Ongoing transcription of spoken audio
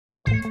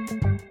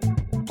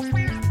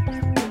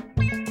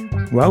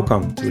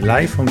Welcome to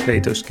Live from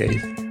Plato's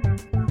Cave.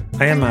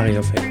 I am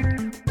Mario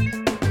Veen.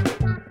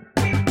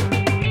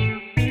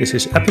 This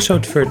is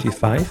episode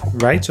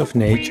 35, Rights of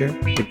Nature,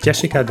 with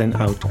Jessica den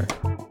Outer.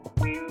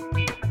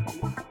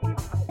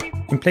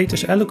 In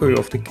Plato's allegory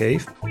of the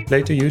cave,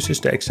 Plato uses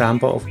the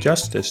example of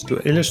justice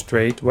to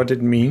illustrate what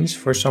it means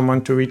for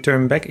someone to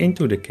return back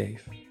into the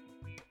cave.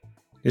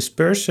 This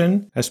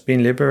person has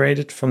been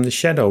liberated from the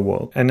shadow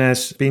world and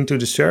has been to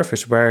the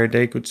surface where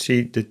they could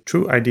see the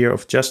true idea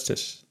of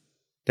justice.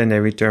 Then they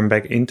return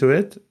back into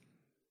it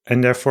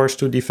and they're forced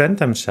to defend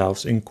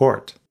themselves in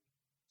court.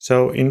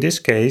 So in this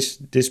case,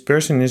 this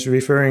person is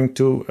referring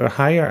to a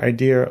higher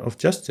idea of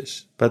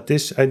justice. But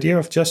this idea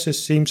of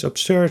justice seems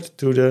absurd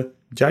to the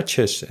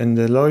judges and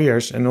the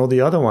lawyers and all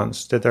the other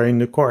ones that are in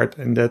the court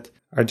and that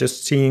are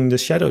just seeing the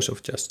shadows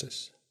of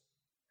justice.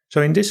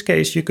 So in this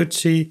case, you could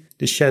see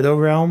the shadow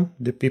realm,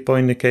 the people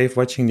in the cave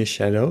watching the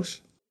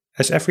shadows,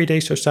 as everyday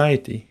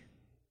society.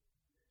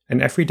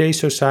 And everyday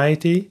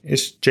society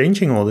is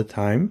changing all the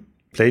time.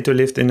 Plato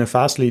lived in a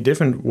vastly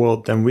different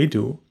world than we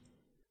do.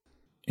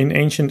 In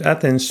ancient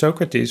Athens,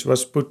 Socrates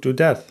was put to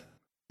death.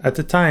 At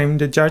the time,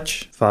 the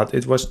judge thought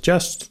it was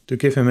just to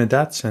give him a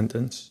death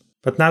sentence.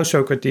 But now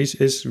Socrates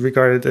is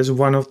regarded as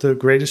one of the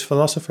greatest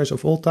philosophers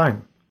of all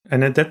time.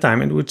 And at that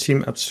time, it would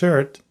seem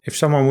absurd if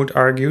someone would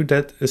argue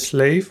that a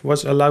slave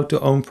was allowed to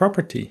own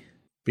property.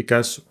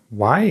 Because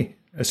why?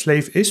 A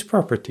slave is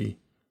property.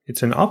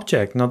 It's an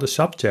object, not a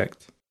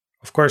subject.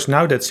 Of course,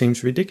 now that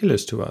seems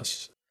ridiculous to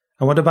us.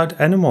 And what about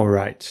animal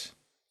rights?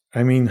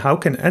 I mean, how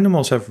can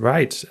animals have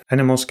rights?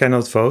 Animals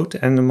cannot vote,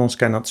 animals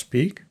cannot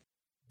speak.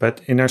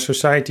 But in our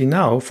society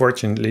now,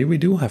 fortunately, we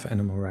do have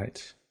animal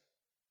rights.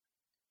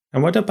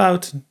 And what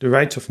about the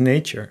rights of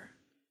nature,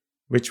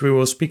 which we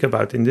will speak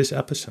about in this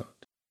episode?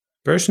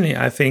 Personally,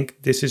 I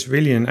think this is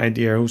really an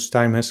idea whose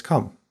time has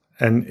come.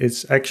 And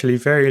it's actually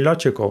very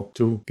logical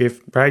to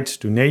give rights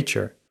to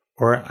nature,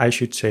 or I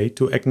should say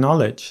to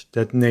acknowledge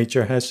that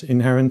nature has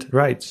inherent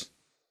rights.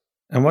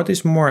 And what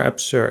is more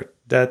absurd,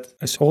 that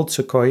an old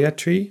sequoia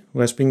tree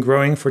who has been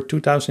growing for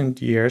 2000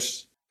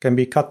 years can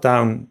be cut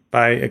down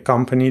by a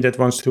company that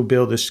wants to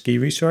build a ski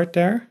resort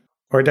there?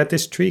 Or that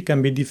this tree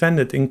can be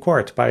defended in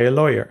court by a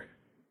lawyer?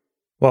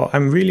 Well,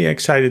 I'm really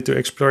excited to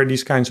explore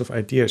these kinds of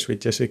ideas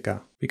with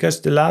Jessica,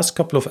 because the last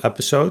couple of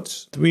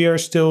episodes, we are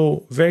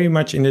still very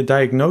much in the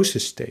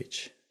diagnosis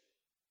stage.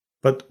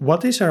 But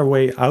what is our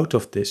way out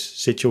of this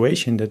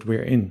situation that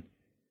we're in?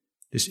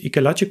 This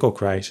ecological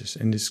crisis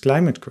and this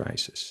climate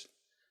crisis.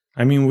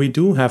 I mean, we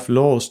do have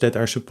laws that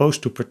are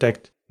supposed to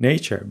protect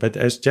nature, but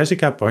as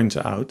Jessica points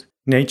out,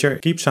 nature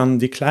keeps on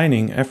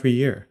declining every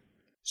year.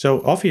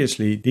 So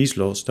obviously these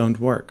laws don't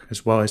work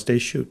as well as they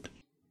should.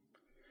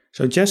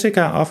 So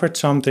Jessica offered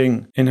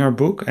something in her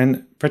book,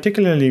 and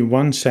particularly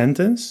one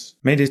sentence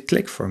made it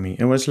click for me.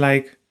 It was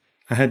like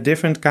I had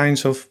different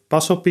kinds of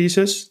puzzle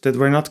pieces that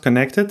were not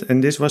connected,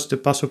 and this was the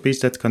puzzle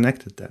piece that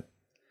connected them.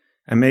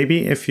 And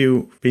maybe if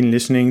you've been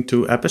listening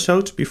to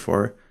episodes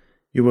before,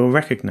 you will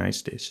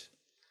recognize this.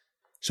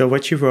 So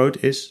what she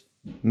wrote is,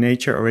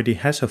 nature already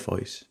has a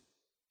voice.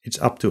 It's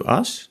up to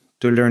us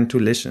to learn to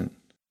listen.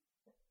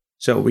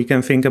 So we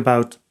can think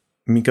about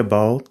Mika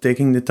Ball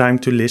taking the time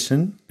to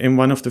listen in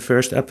one of the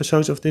first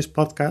episodes of this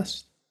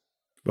podcast.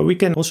 But we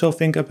can also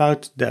think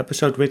about the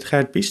episode with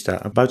Gert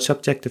Bista about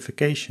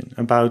subjectification,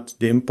 about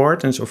the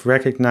importance of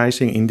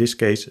recognizing, in this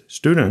case,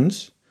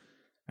 students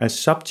as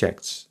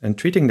subjects and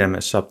treating them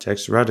as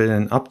subjects rather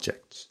than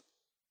objects.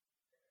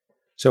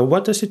 So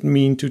what does it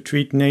mean to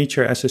treat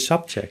nature as a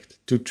subject,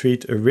 to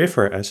treat a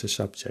river as a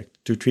subject,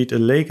 to treat a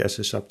lake as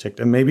a subject,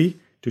 and maybe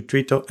to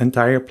treat the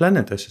entire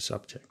planet as a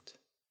subject?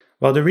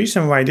 Well, the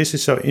reason why this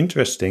is so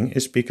interesting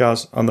is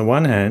because, on the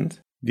one hand,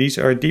 these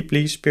are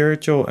deeply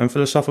spiritual and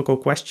philosophical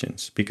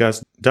questions,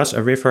 because does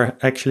a river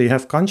actually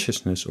have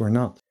consciousness or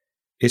not?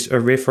 Is a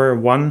river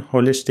one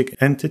holistic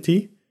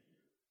entity,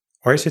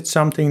 or is it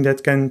something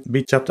that can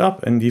be chopped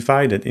up and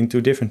divided into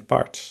different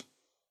parts?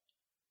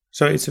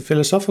 So it's a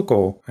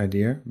philosophical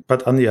idea,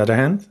 but on the other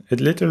hand,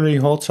 it literally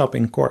holds up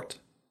in court.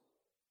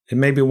 It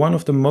may be one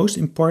of the most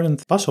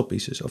important puzzle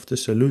pieces of the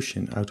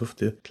solution out of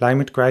the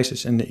climate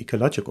crisis and the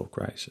ecological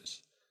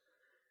crisis.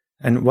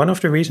 And one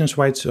of the reasons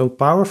why it's so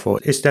powerful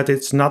is that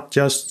it's not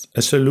just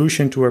a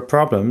solution to a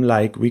problem,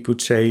 like we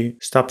could say,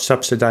 stop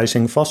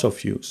subsidizing fossil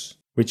fuels,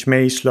 which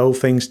may slow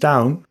things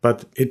down,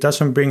 but it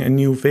doesn't bring a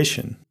new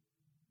vision.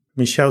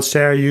 Michel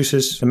Serres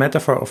uses the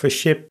metaphor of a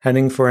ship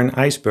heading for an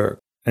iceberg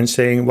and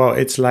saying, well,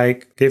 it's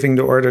like giving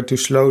the order to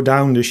slow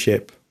down the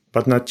ship,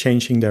 but not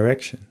changing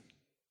direction.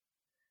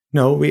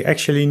 No, we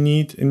actually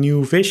need a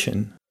new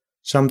vision,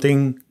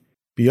 something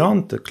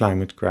beyond the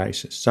climate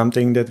crisis,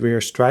 something that we are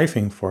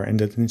striving for and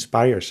that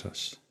inspires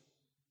us.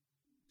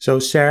 So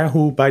Serres,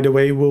 who by the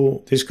way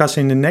we'll discuss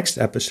in the next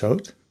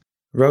episode,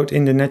 wrote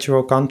in The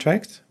Natural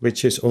Contract,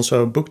 which is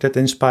also a book that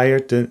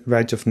inspired the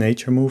Rights of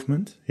Nature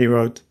movement. He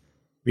wrote,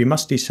 "We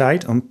must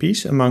decide on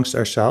peace amongst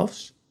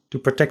ourselves to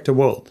protect the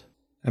world,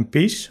 and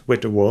peace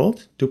with the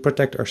world to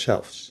protect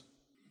ourselves."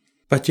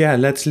 But yeah,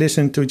 let's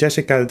listen to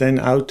Jessica Den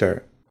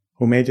Outer,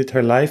 who made it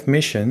her life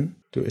mission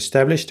to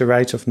establish the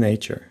rights of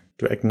nature,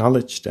 to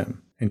acknowledge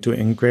them, and to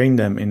ingrain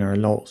them in our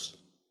laws.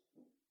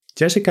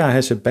 Jessica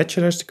has a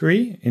bachelor's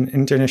degree in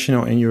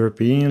international and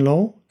European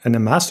law and a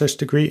master's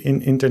degree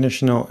in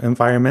international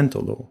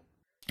environmental law.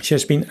 She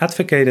has been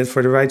advocated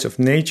for the rights of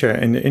nature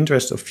and the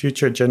interests of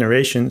future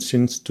generations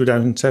since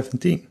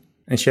 2017,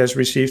 and she has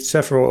received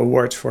several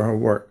awards for her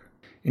work.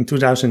 In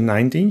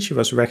 2019, she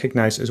was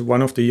recognized as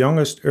one of the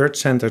youngest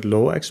Earth-centered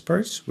law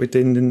experts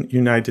within the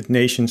United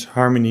Nations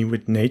Harmony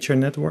with Nature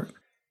network.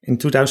 In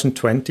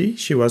 2020,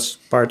 she was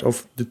part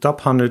of the top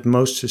 100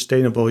 most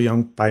sustainable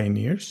young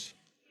pioneers.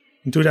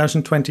 In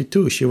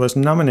 2022, she was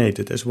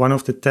nominated as one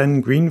of the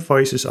 10 green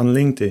voices on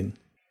LinkedIn.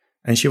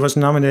 And she was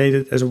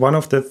nominated as one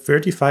of the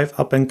 35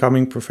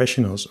 up-and-coming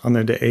professionals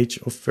under the age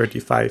of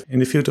 35 in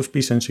the field of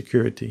peace and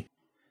security.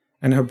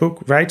 And her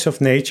book, Rights of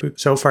Nature,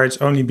 so far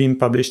it's only been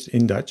published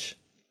in Dutch.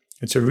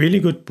 It's a really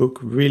good book,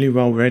 really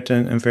well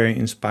written and very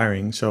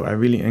inspiring, so I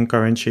really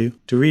encourage you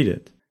to read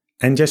it.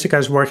 And Jessica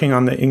is working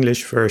on the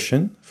English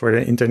version for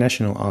the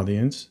international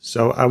audience,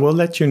 so I will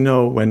let you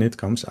know when it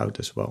comes out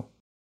as well.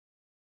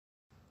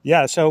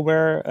 Yeah, so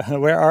where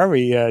are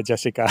we,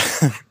 Jessica?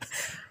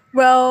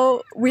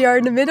 Well, we are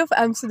in the middle of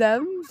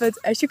Amsterdam, but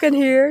as you can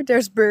hear,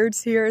 there's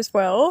birds here as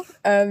well.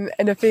 And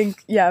I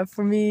think,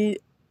 for me,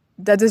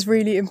 that is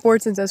really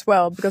important as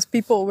well, because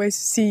people always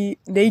see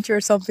nature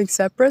as something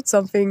separate,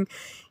 something,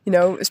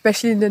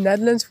 especially in the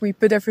Netherlands, we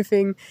put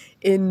everything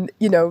in,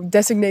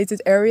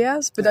 designated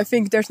areas. But I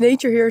think there's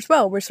nature here as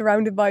well. We're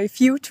surrounded by a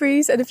few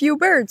trees and a few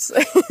birds.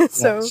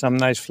 So some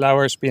nice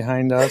flowers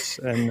behind us,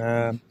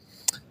 and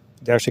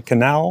there's a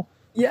canal.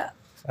 Yeah.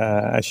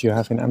 As you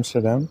have in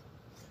Amsterdam.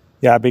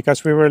 Yeah,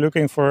 because we were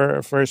looking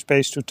for a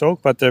space to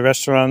talk, but the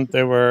restaurant,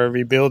 they were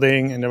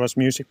rebuilding and there was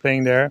music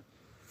playing there.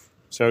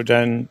 So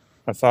then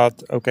I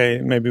thought, okay,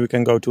 maybe we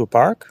can go to a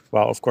park.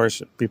 Well, of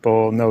course,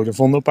 people know the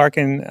Vondelpark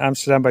in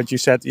Amsterdam, but you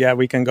said,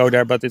 we can go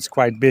there, but it's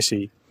quite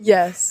busy.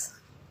 Yes.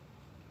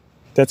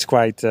 That's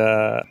quite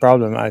a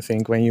problem, I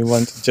think, when you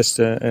want just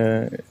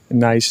a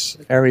nice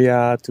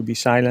area to be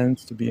silent,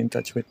 to be in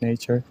touch with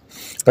nature.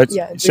 But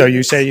so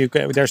you say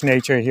there's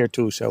nature here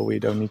too, so we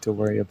don't need to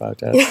worry about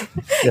that.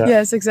 Yeah.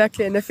 Yes,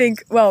 exactly. And I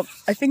think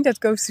that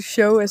goes to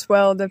show as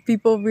well that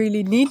people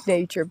really need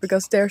nature,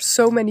 because there's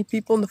so many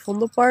people in the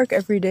Vondelpark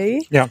every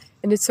day. Yeah.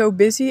 And it's so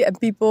busy, and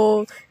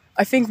people,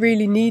 I think,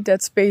 really need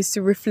that space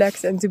to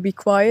reflect and to be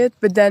quiet.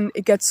 But then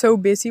it gets so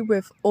busy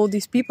with all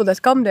these people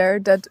that come there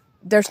that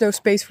there's no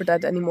space for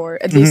that anymore.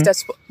 At least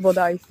that's what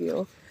I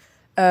feel.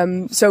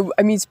 So,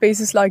 I mean,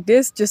 spaces like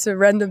this, just a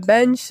random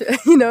bench,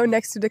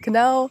 next to the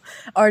canal,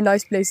 are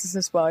nice places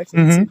as well, I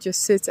think, to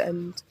just sit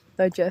and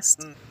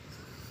digest.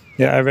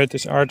 Yeah, I read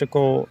this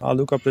article. I'll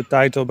look up the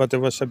title, but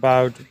it was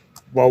about,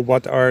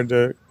 what are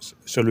the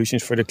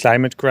solutions for the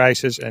climate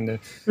crisis? And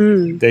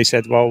they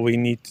said, we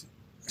need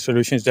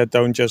solutions that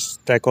don't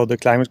just tackle the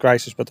climate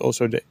crisis, but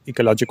also the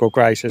ecological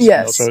crisis,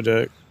 and also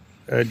the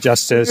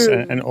justice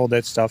and all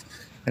that stuff.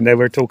 And they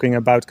were talking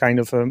about kind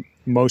of a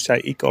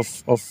mosaic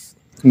of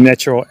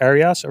natural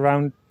areas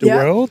around the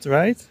world,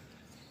 right?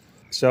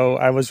 So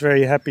I was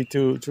very happy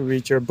to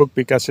read your book,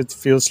 because it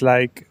feels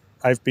like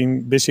I've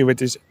been busy with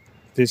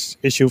this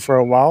issue for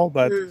a while.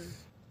 But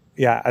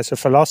as a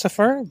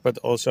philosopher, but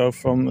also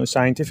from a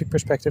scientific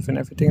perspective and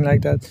everything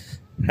like that.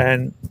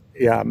 And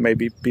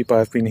maybe people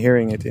have been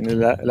hearing it in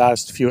the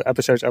last few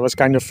episodes. I was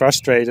kind of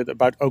frustrated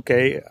about,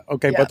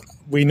 but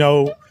we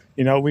know...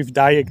 we've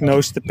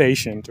diagnosed the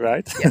patient,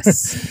 right?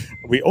 Yes.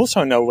 We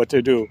also know what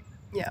to do.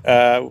 Yeah.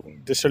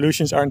 The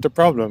solutions aren't the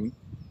problem,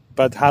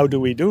 but how do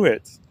we do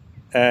it?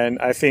 And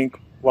I think,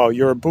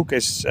 your book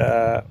is,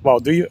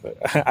 do you,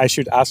 I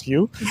should ask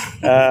you,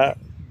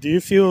 do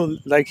you feel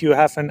like you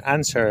have an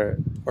answer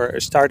or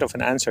a start of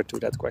an answer to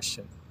that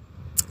question?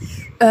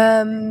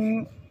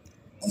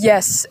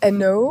 Yes and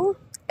no.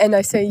 And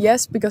I say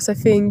yes because I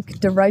think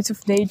the rights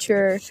of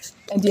nature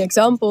and the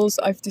examples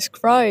I've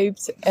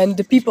described and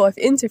the people I've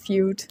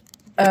interviewed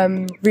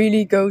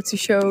really go to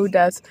show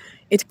that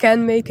it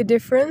can make a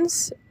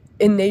difference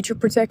in nature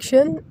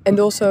protection, and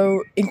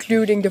also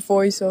including the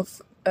voice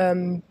of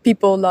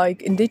people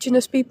like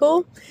indigenous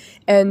people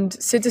and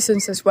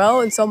citizens as well.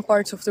 In some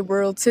parts of the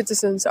world,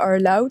 citizens are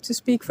allowed to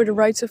speak for the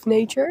rights of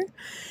nature.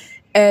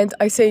 And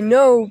I say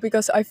no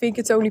because I think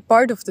it's only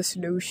part of the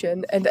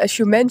solution. And as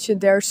you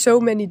mentioned, there are so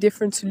many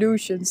different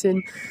solutions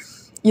in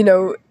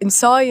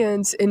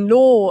science, in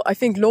law. I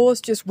think law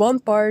is just one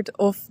part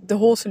of the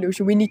whole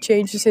solution. We need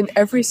changes in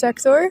every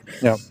sector.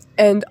 Yeah.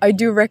 And I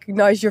do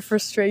recognize your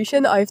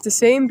frustration. I have the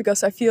same,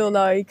 because I feel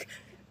like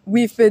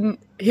we've been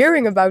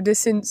hearing about this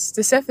since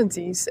the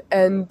 70s.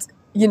 And,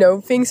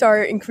 things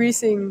are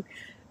increasing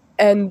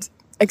and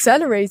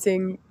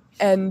accelerating,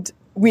 and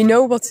we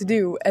know what to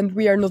do and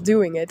we are not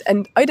doing it.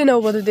 And I don't know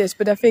what it is,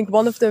 but I think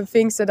one of the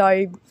things that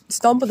I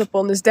stumbled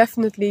upon is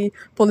definitely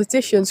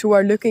politicians who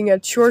are looking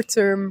at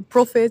short-term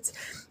profit,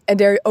 and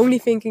they're only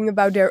thinking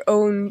about their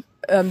own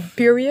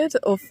period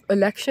of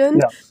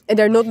election, and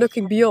they're not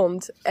looking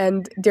beyond.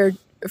 And they're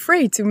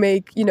afraid to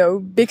make,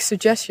 big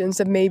suggestions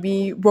that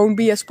maybe won't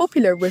be as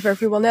popular with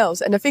everyone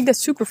else. And I think that's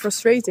super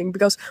frustrating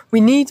because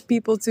we need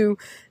people to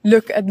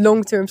look at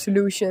long-term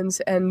solutions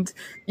and,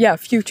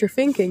 future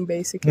thinking,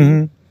 basically.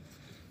 Mm-hmm.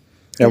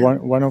 Yeah,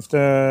 one of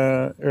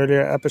the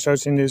earlier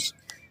episodes in this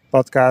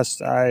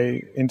podcast,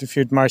 I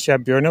interviewed Marcia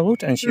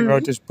Björnerud, and she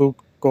wrote this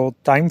book called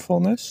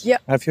Timefulness. Yeah.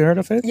 Have you heard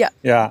of it? Yeah.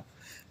 Yeah.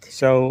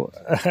 So,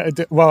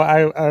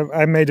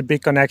 I made a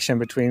big connection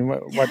between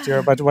how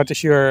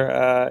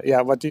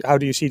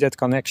do you see that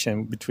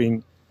connection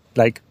between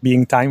like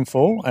being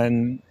timeful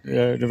and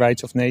the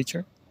rights of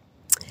nature?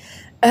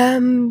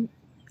 There's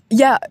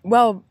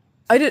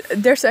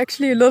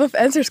actually a lot of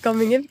answers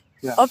coming in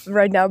up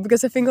right now,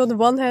 because I think on the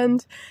one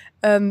hand,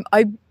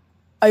 I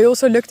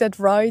also looked at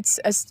rights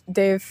as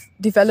they've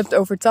developed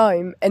over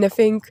time, and I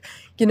think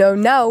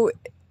now,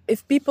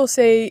 if people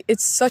say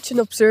it's such an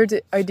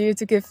absurd idea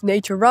to give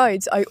nature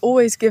rights, I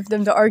always give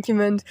them the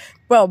argument,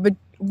 well, but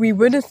we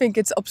wouldn't think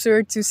it's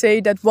absurd to say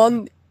that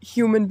one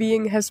human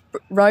being has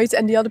rights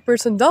and the other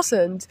person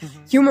doesn't.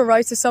 Mm-hmm. Human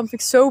rights is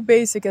something so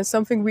basic and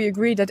something we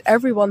agree that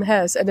everyone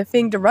has. And I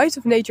think the rights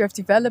of nature have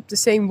developed the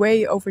same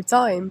way over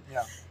time.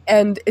 Yeah.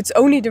 And it's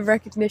only the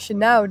recognition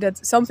now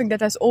that something that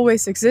has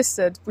always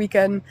existed, we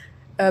can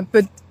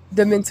put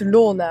them into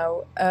law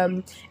now.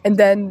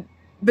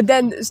 But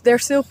then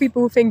there's still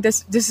people who think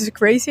this is a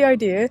crazy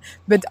idea.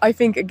 But I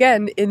think,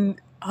 again, in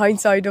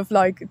hindsight of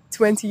like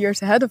 20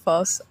 years ahead of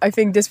us, I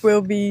think this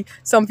will be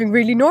something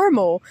really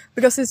normal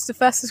because it's the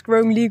fastest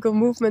growing legal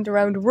movement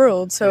around the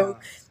world. So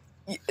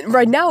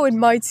right now it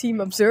might seem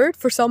absurd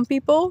for some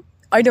people.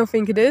 I don't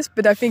think it is,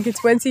 but I think in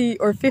 20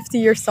 or 50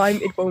 years' time,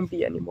 it won't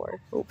be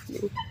anymore,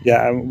 hopefully.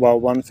 Yeah, well,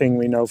 one thing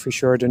we know for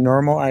sure, the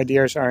normal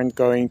ideas aren't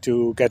going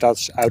to get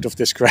us out of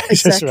this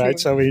crisis, exactly. Right?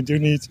 So we do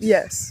need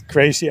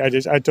crazy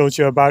ideas. I told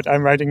you about,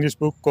 I'm writing this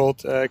book called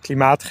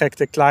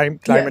Klimaatgekte,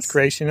 Climate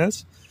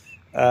Craziness,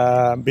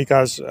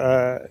 because,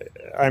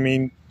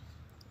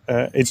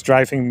 it's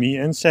driving me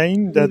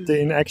insane, that the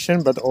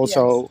inaction, but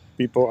also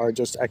people are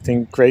just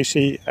acting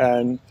crazy,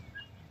 and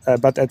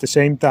but at the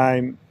same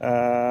time,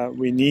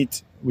 we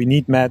need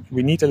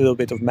a little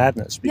bit of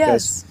madness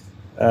because,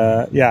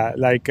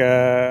 like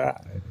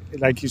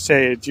you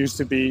say, it used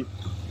to be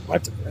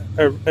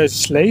a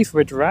slave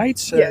with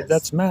rights.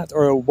 That's mad,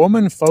 or a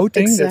woman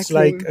voting. That's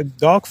like a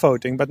dog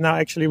voting. But now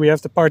actually we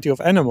have the party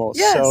of animals.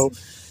 Yes. So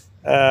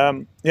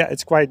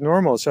it's quite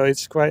normal. So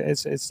it's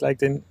like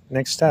the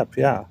next step.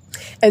 Yeah.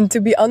 And to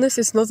be honest,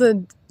 it's not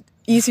an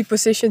easy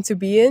position to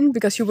be in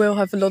because you will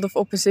have a lot of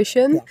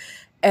opposition. Yeah.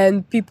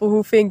 And people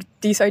who think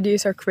these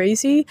ideas are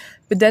crazy.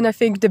 But then I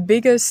think the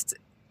biggest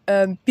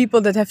people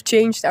that have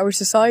changed our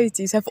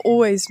societies have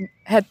always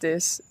had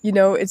this.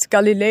 It's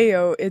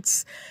Galileo,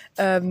 it's,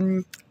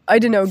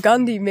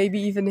 Gandhi, maybe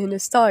even in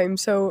his time.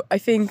 So I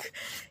think,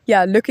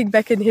 looking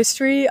back in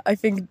history, I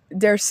think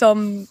there's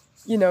some,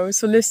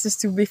 solace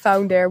to be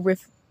found there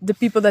with the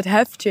people that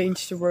have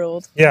changed the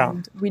world. Yeah.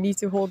 And we need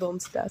to hold on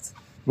to that.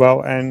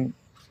 Well, and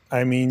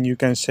I mean, you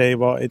can say,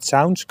 well, it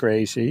sounds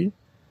crazy,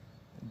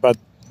 but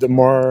the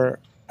more,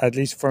 at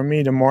least for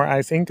me, the more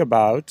I think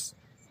about,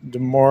 the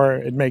more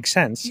it makes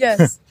sense.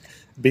 Yes.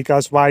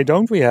 Because why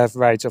don't we have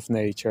rights of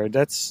nature?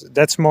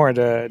 That's more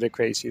the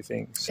crazy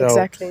thing. So,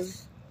 exactly.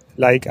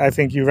 Like, I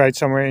think you write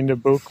somewhere in the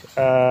book,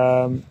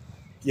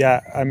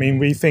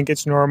 we think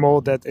it's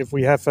normal that if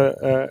we have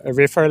a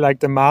river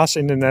like the Maas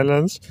in the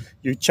Netherlands,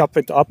 you chop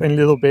it up in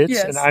little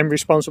bits, and I'm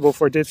responsible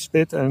for this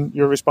bit and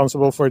you're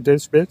responsible for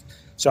this bit.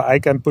 So I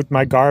can put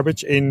my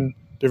garbage in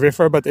the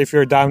river, but if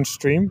you're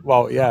downstream,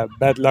 well,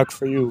 bad luck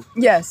for you.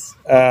 Yes.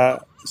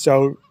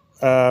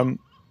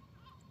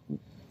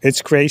 It's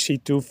crazy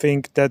to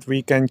think that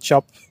we can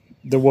chop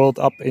the world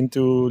up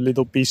into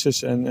little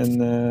pieces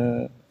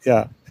and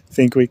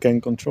think we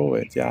can control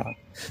it. Yeah.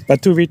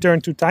 But to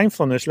return to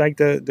timefulness, like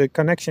the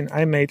connection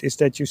I made is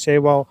that you say,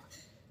 well,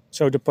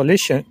 so the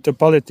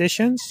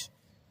politicians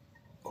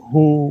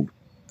who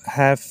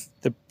have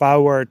the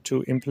power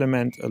to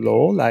implement a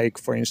law, like,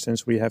 for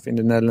instance, we have in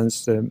the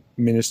Netherlands the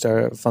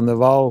Minister Van der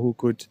Waal, who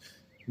could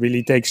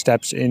really take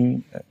steps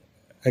in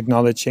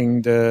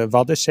acknowledging the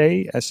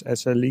Waddenzee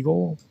as a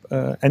legal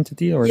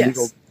entity or a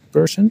legal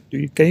person.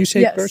 Can you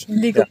say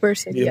person? Legal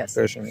person, legal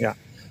person, yeah.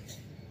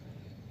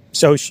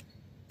 So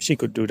she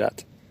could do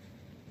that.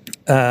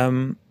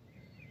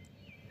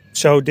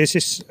 So this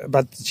is,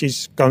 but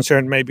she's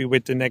concerned maybe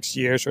with the next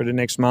years or the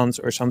next months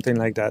or something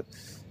like that.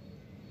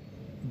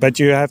 But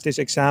you have this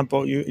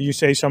example, you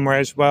say somewhere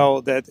as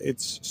well that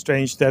it's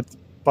strange that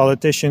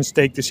politicians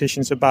take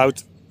decisions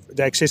about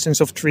the existence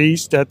of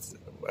trees that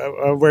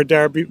were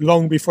there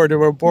long before they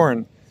were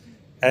born.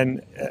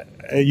 And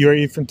you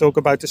even talk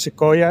about the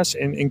sequoias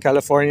in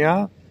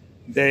California.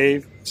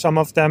 Some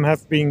of them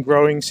have been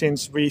growing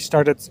since we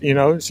started,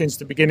 since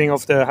the beginning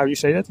of the, how you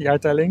say that,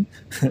 jaartelling,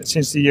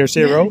 since the year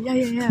zero.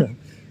 Yeah.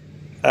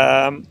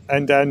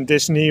 And then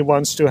Disney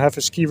wants to have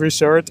a ski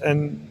resort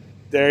and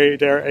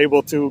they're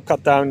able to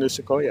cut down the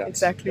sequoias.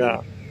 Exactly.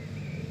 Yeah.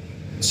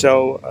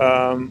 So,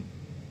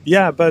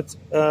 Yeah, but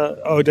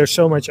there's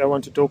so much I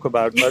want to talk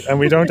about, and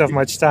we don't have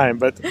much time.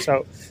 But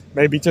so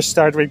maybe just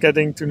start with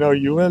getting to know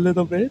you a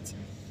little bit,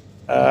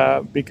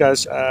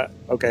 because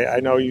okay, I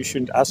know you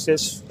shouldn't ask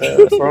this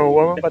for a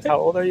woman, but how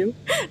old are you?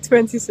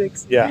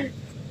 26. Yeah,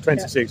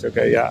 26.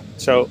 Okay, yeah.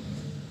 So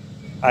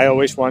I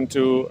always want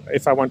to,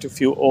 if I want to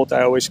feel old,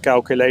 I always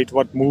calculate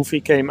what movie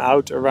came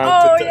out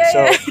around.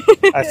 So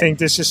I think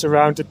this is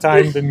around the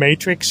time The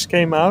Matrix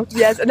came out.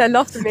 Yes, and I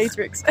love The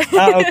Matrix.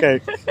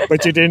 Okay,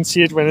 but you didn't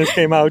see it when it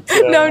came out.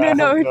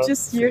 No,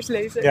 just years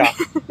later. Yeah.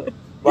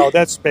 Well,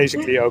 that's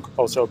basically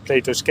also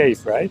Plato's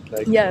Cave, right?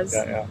 Like, yes.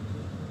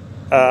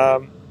 Yeah.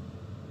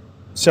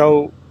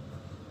 So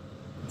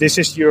this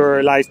is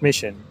your life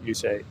mission, you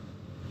say.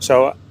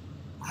 So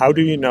how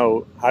do you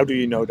know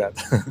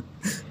that?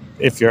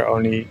 If you're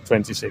only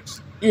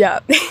 26. Yeah,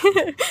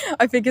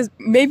 I think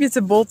maybe it's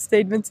a bold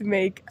statement to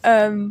make.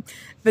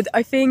 But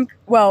I think,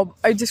 well,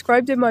 I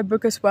described in my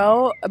book as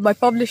well. My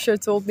publisher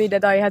told me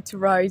that I had to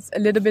write a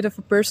little bit of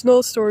a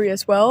personal story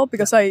as well,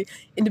 because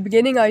in the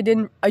beginning, I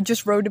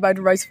just wrote about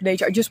the rights of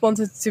nature. I just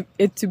wanted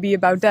it to be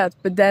about that.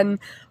 But then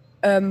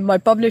my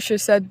publisher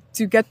said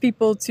to get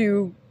people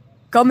to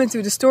come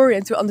into the story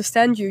and to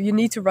understand you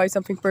need to write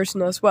something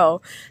personal as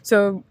well.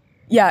 So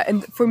yeah,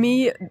 and for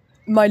me,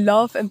 my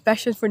love and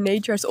passion for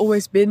nature has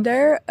always been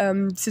there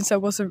since I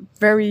was a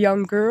very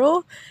young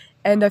girl.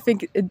 And I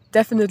think it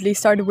definitely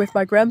started with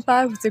my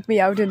grandpa, who took me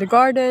out in the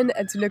garden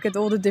and to look at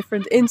all the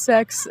different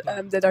insects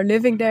that are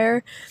living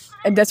there.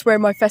 And that's where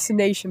my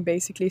fascination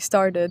basically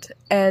started.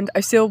 And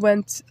I still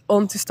went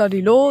on to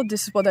study law.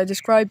 This is what I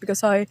described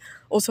because I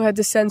also had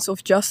the sense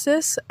of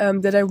justice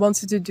that I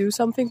wanted to do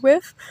something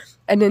with.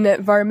 And in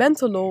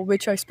environmental law,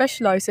 which I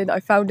specialized in, I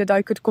found that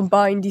I could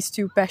combine these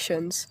two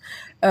passions.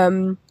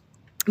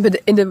 But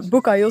in the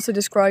book, I also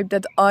described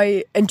that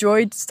I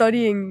enjoyed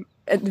studying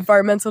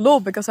environmental law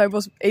because I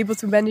was able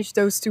to manage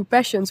those two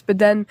passions. But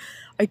then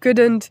I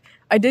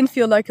didn't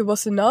feel like it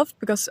was enough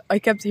because I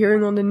kept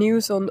hearing on the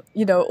news on,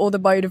 all the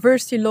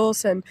biodiversity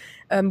loss and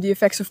the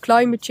effects of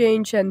climate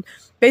change and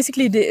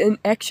basically the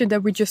inaction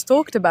that we just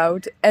talked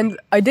about. And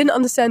I didn't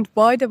understand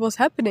why that was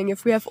happening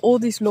if we have all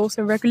these laws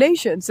and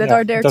regulations that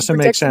are there to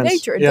protect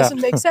nature. It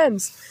doesn't make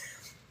sense.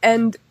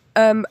 And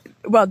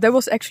well, that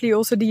was actually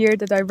also the year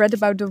that I read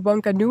about the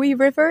Wanganui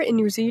River in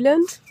New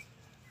Zealand,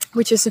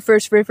 which is the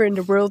first river in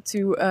the world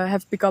to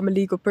have become a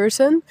legal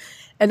person.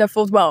 And I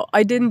thought, well,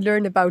 I didn't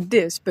learn about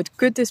this, but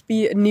could this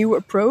be a new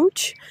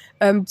approach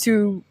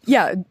to,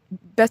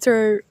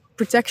 better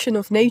protection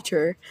of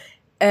nature?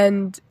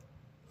 And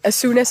as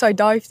soon as I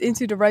dived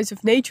into the rights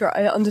of nature,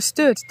 I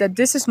understood that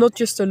this is not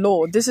just a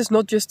law. This is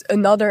not just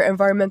another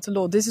environmental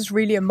law. This is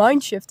really a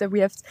mind shift, that we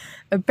have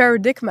a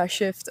paradigm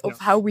shift of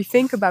how we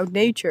think about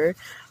nature.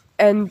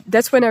 And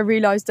that's when I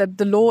realized that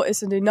the law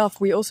isn't enough.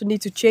 We also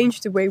need to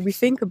change the way we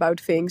think about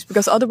things,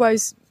 because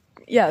otherwise,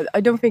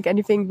 I don't think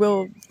anything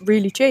will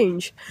really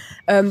change.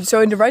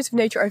 So in the rights of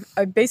nature,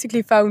 I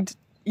basically found,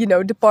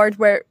 the part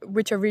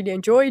which I really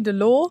enjoy, the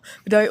law,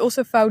 but I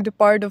also found the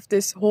part of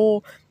this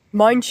whole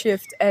mind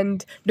shift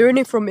and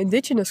learning from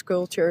indigenous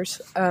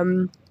cultures.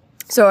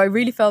 So I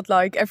really felt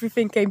like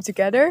everything came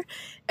together,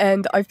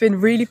 and I've been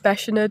really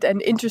passionate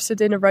and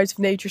interested in the rights of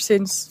nature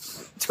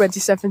since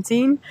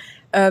 2017.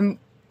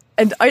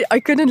 And I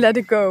couldn't let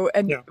it go.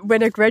 And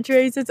when I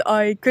graduated,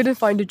 I couldn't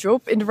find a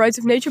job in the rights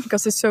of nature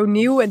because it's so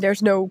new and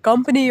there's no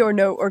company or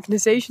no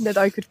organization that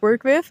I could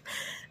work with.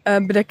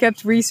 But I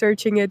kept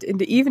researching it in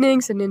the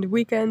evenings and in the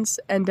weekends.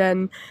 And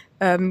then,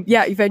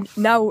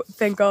 now,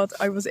 thank God,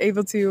 I was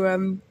able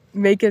to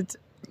make it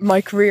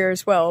my career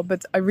as well.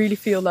 But I really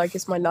feel like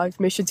it's my life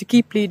mission to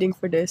keep pleading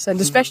for this.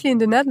 And especially in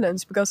the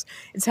Netherlands, because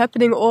it's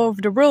happening all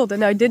over the world.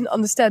 And I didn't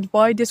understand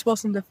why this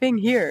wasn't a thing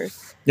here.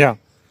 Yeah.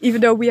 Even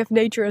though we have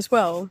nature as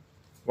well.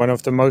 One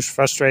of the most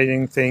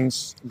frustrating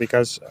things,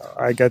 because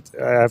I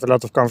have a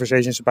lot of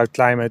conversations about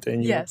climate,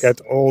 and you get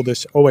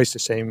always the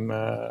same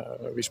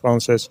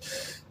responses.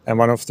 And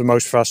one of the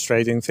most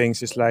frustrating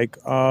things is like,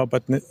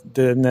 but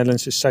the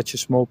Netherlands is such a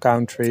small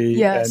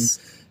country,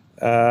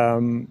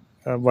 and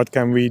what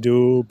can we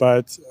do?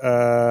 But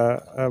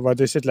what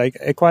is it, like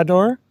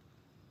Ecuador?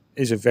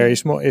 Is it very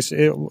small? Is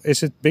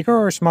it bigger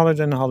or smaller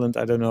than Holland?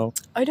 I don't know.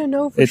 I don't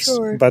know for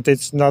sure. But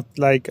it's not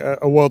like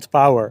a world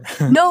power.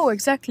 No,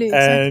 exactly.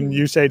 And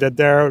you say that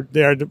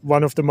they're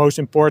one of the most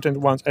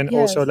important ones, and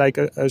also like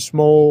a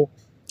small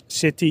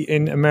city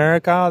in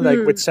America, like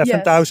with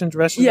 7,000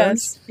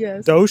 residents.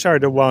 Yes. Those are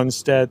the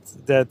ones that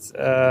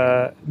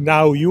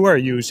now you are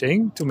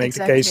using to make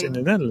the case in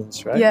the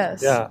Netherlands, right?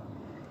 Yes. Yeah.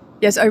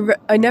 Yes,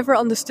 I never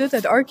understood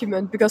that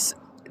argument because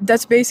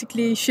that's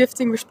basically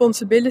shifting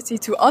responsibility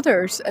to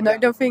others. And I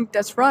don't think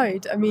that's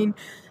right. I mean,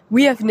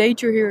 we have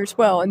nature here as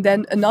well. And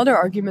then another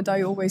argument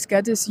I always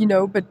get is,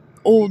 but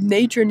all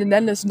nature in the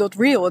Netherlands is not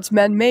real. It's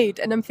man-made.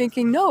 And I'm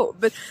thinking, no,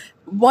 but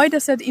why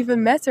does that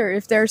even matter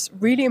if there's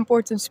really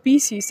important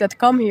species that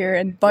come here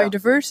and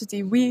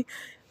biodiversity?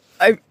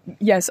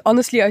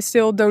 Honestly, I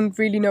still don't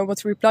really know what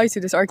to reply to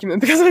this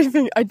argument because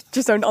I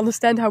just don't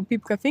understand how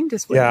people can think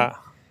this way. Yeah.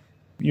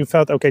 you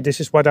felt, okay, this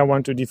is what I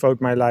want to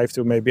devote my life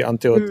to, maybe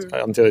until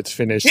it's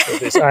finished.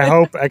 I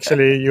hope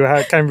actually you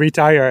can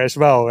retire as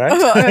well, right?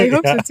 Oh, I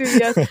hope so too,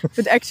 yes.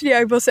 But actually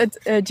I was at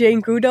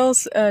Jane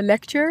Goodall's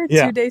lecture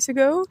 2 days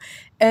ago,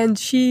 and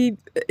she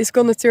is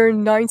going to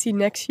turn 90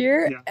 next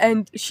year. Yeah.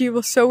 And she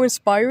was so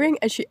inspiring,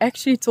 and she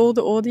actually told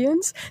the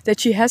audience that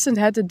she hasn't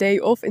had a day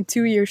off in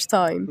 2 years'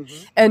 time.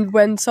 Mm-hmm. And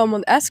when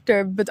someone asked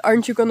her, but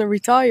aren't you going to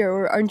retire,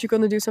 or aren't you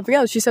going to do something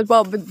else? She said,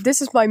 well, but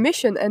this is my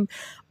mission, and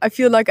I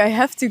feel like I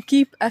have to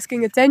keep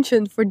asking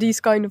attention for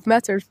these kind of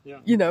matters,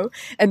 you know.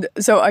 And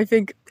so I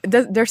think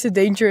that there's a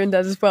danger in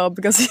that as well,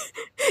 because,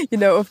 you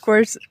know, of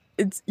course,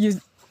 you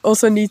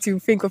also need to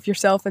think of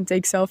yourself and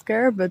take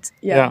self-care. But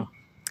yeah.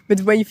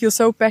 But when you feel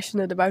so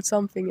passionate about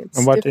something, it's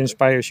And what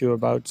inspires you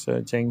about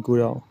Jane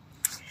Goodall?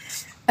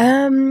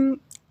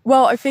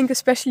 Well, I think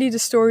especially the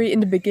story in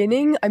the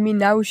beginning. I mean,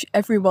 now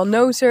everyone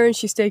knows her and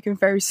she's taken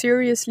very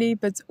seriously.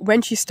 But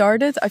when she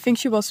started, I think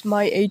she was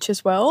my age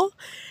as well,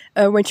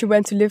 when she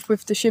went to live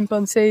with the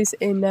chimpanzees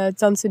in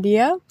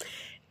Tanzania,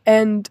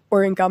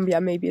 or in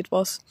Gambia, maybe it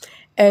was.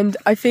 And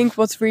I think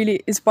what's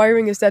really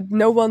inspiring is that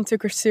no one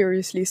took her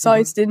seriously.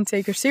 Science didn't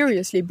take her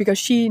seriously because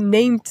she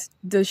named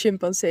the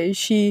chimpanzees.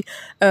 She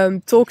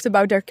talked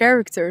about their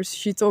characters.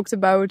 She talked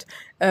about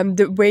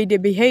the way they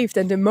behaved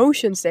and the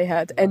emotions they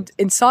had. And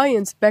in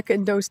science, back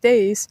in those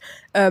days,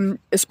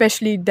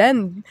 especially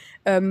then,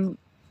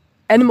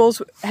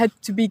 animals had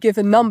to be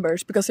given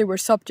numbers because they were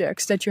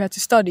subjects that you had to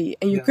study.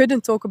 And you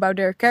couldn't talk about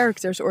their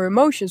characters or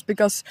emotions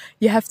because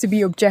you have to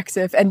be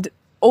objective. And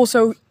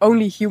also,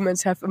 only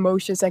humans have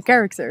emotions and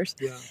characters.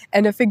 Yeah.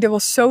 And I think that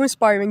was so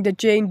inspiring that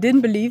Jane didn't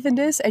believe in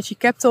this, and she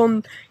kept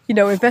on, you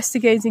know,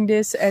 investigating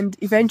this, and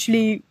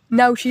eventually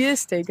now she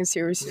is taken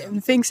seriously. Yeah.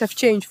 And things have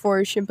changed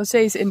for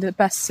chimpanzees in the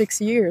past 6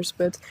 years.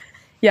 But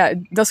yeah,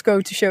 it does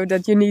go to show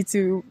that you need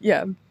to,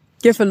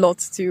 give a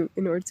lot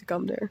in order to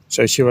come there.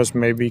 So she was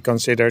maybe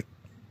considered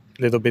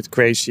a little bit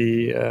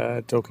crazy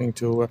talking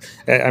to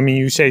I mean,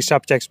 you say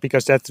subjects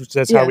because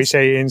that's how we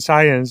say in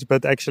science,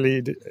 but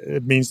actually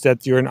it means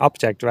that you're an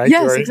object, right?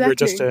 Yes,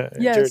 exactly.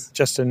 You're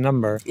just a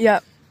number.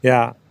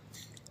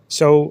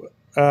 So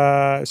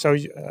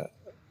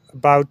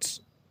about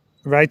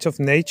rights of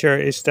nature,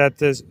 is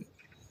that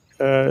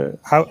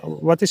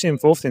what is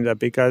involved in that?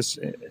 Because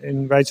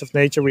in rights of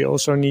nature we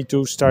also need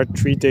to start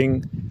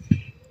treating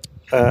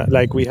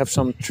like we have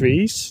some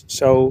trees,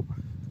 so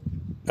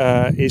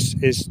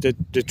is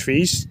the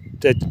trees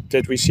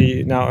that we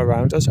see now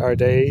around us, are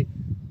they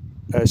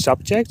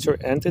subjects or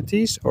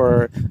entities,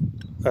 or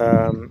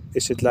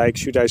is it like,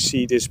 should I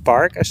see this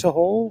park as a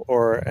whole,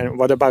 and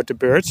what about the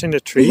birds in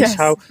the trees? Yes.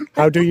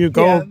 How do you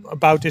go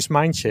about this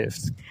mind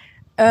shift?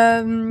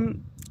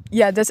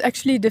 That's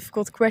actually a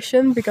difficult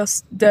question,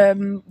 because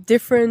the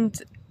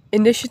different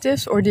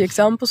initiatives or the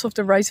examples of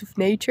the rights of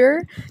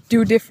nature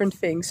do different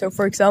things. So,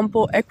 for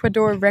example,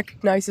 Ecuador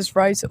recognizes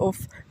rights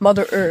of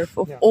Mother Earth,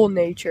 of all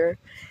nature.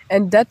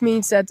 And that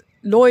means that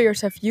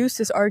lawyers have used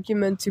this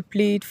argument to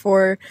plead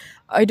for,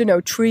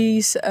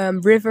 trees,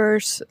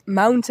 rivers,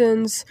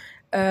 mountains,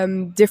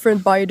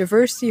 different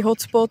biodiversity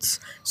hotspots.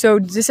 So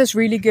this has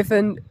really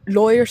given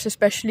lawyers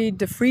especially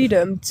the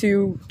freedom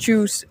to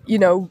choose,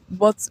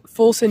 what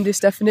falls in this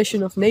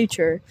definition of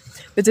nature.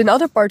 But in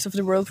other parts of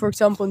the world, for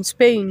example in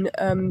Spain,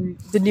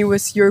 the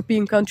newest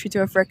European country to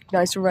have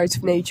recognized the rights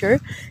of nature,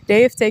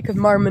 they have taken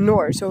Mar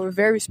Menor, so a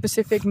very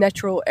specific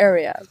natural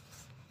area,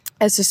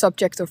 as a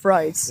subject of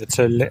rights. It's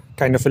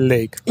kind of a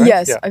lake, right?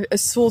 Yes, a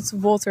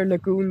saltwater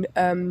lagoon.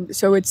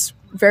 So it's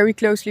very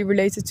closely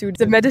related to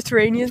the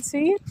Mediterranean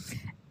Sea.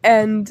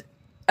 And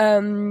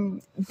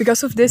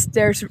because of this,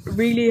 there's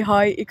really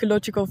high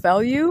ecological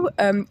value.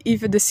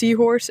 Even the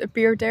seahorse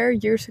appeared there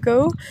years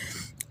ago.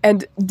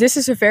 And this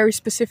is a very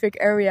specific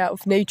area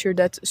of nature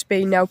that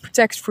Spain now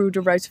protects through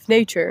the rights of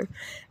nature.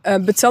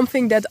 But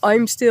something that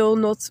I'm still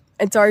not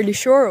entirely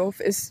sure of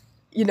is,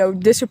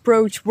 this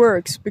approach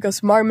works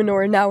because Mar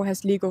Menor now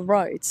has legal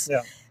rights.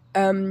 Yeah.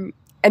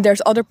 And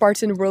there's other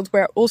parts in the world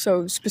where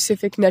also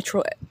specific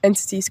natural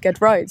entities get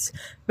rights.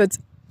 But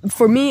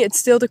for me, it's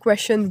still the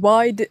question,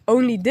 why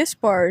only this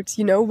part?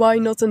 Why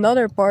not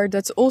another part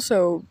that's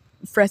also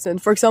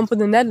threatened? For example, in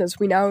the Netherlands,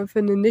 we now have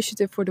an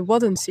initiative for the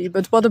Wadden Sea.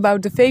 But what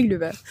about the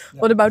Veluwe? Yeah.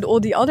 What about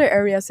all the other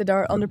areas that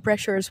are under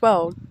pressure as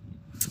well?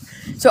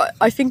 So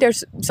I think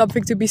there's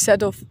something to be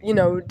said of,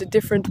 the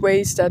different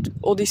ways that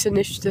all these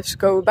initiatives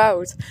go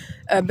about.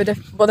 But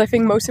what I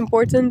think most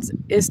important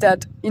is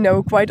that,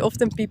 quite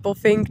often people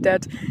think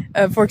that,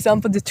 for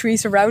example, the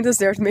trees around us,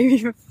 there's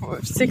maybe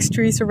 6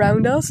 trees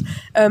around us.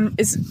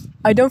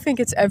 I don't think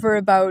it's ever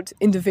about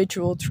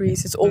individual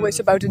trees. It's always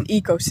about an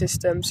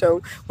ecosystem.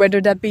 So whether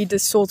that be the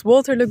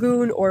saltwater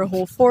lagoon or a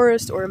whole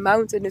forest or a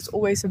mountain, it's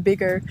always a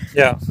bigger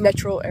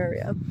natural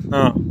area.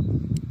 Oh.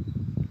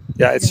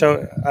 Yeah, it's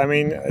so. I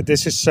mean,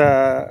 this is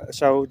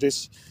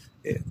this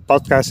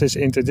podcast is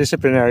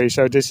interdisciplinary.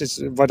 So this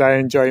is what I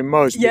enjoy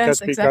most, because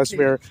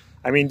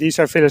these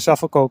are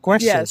philosophical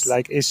questions. Yes.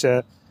 Like, is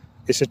a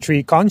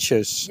tree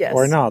conscious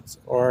or not?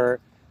 Or,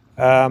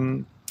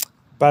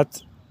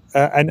 but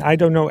and I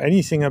don't know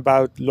anything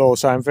about law,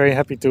 so I'm very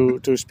happy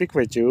to speak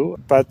with you.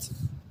 But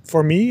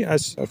for me,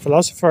 as a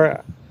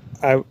philosopher,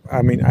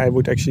 I mean, I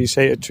would actually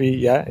say a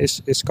tree,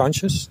 is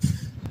conscious.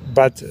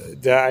 But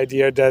the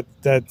idea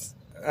that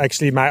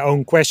actually my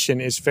own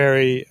question is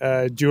very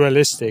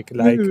dualistic.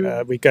 Like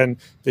we can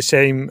the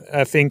same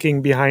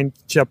thinking behind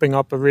chopping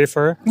up a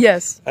river.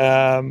 Yes.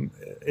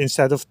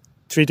 Instead of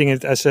treating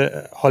it as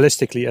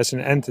holistically as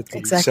an entity.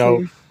 Exactly.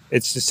 So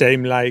it's the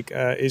same. Like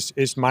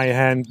is my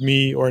hand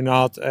me or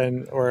not,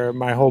 and or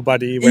my whole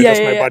body? Where does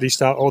my body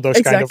start? All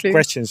those kind of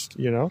questions.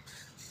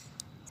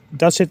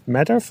 Does it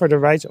matter for the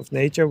rights of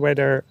nature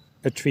whether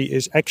a tree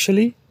is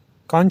actually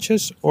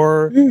conscious,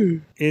 or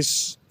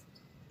is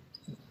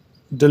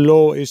the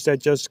law, is that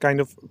just kind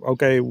of,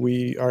 okay,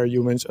 we are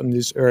humans on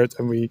this earth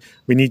and we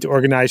need to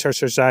organize our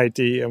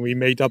society and we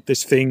made up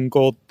this thing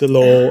called the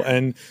law,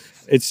 and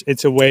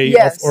it's a way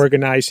of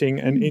organizing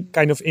and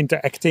kind of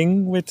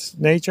interacting with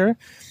nature.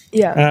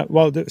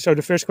 So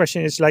the first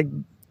question is like,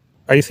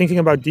 are you thinking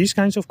about these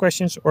kinds of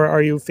questions, or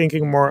are you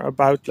thinking more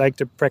about like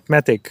the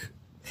pragmatic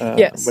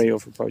way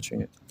of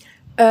approaching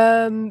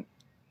it?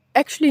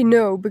 Actually,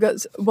 no,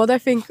 because what I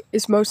think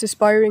is most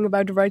inspiring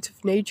about the rights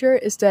of nature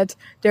is that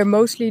they're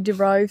mostly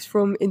derived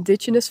from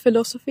indigenous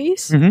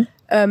philosophies.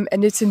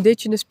 And it's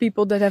indigenous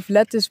people that have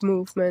led this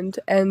movement.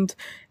 And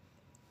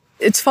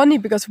it's funny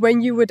because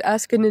when you would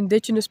ask an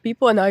indigenous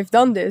people, and I've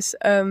done this,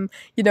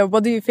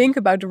 what do you think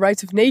about the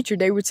rights of nature?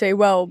 They would say,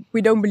 well,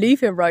 we don't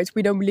believe in rights,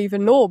 we don't believe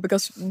in law,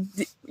 because,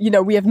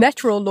 we have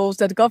natural laws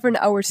that govern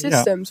our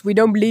systems. We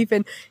don't believe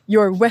in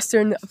your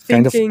Western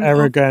thinking. Kind of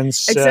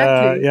arrogance.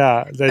 Exactly.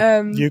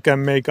 That you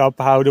can make up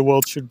how the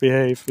world should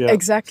behave. Yeah.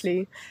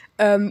 Exactly.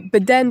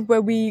 But then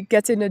when we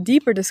get in a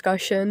deeper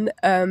discussion,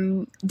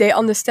 they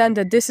understand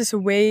that this is a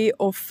way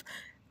of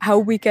how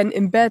we can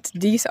embed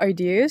these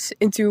ideas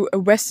into a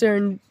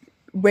Western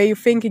way of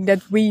thinking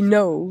that we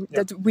know,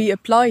 that we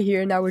apply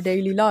here in our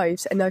daily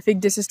lives. And I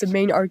think this is the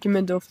main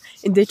argument of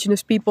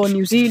indigenous people in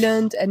New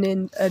Zealand and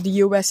in the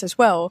US as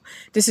well.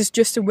 This is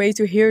just a way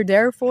to hear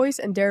their voice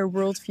and their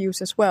worldviews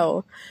as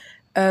well.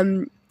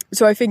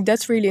 So I think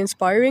that's really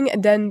inspiring.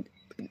 And then,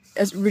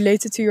 as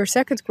related to your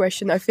second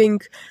question, I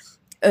think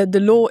the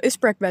law is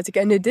pragmatic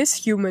and it is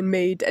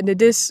human-made, and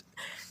it is,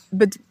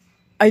 but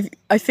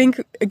I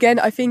think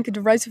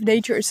the rights of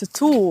nature is a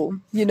tool,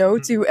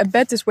 to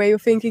embed this way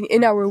of thinking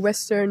in our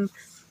Western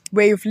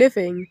way of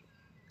living.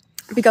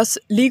 Because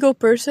legal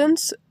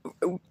persons,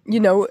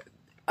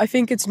 I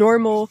think it's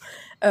normal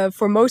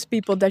for most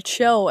people that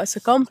Shell as a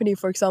company,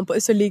 for example,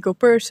 is a legal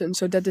person,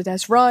 so that it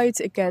has rights,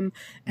 it can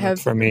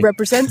have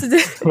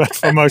representatives. But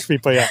for most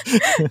people, yeah.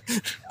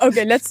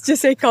 Okay, let's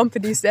just say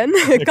companies then.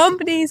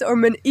 Companies or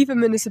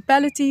even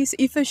municipalities,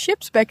 even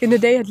ships back in the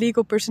day had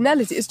legal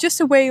personality. It's just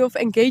a way of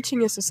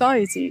engaging in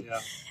society. Yeah.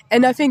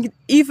 And I think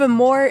even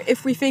more,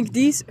 if we think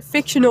these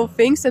fictional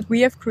things that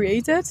we have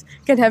created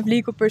can have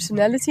legal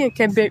personality and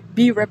can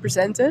be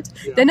represented,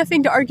 then I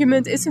think the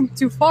argument isn't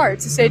too far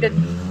to say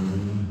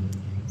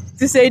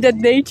that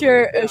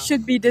nature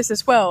should be this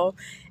as well.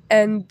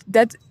 And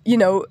that,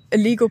 a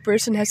legal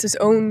person has his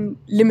own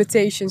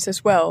limitations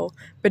as well.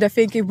 But I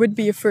think it would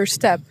be a first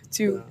step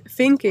to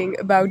thinking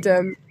about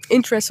the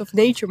interests of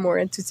nature more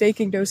and to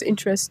taking those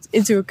interests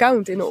into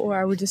account in all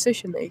our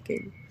decision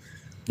making.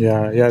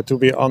 Yeah. To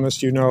be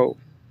honest,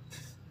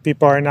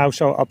 people are now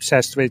so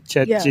obsessed with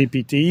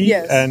ChatGPT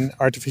and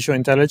artificial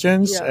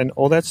intelligence and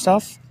all that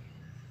stuff.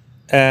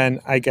 And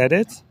I get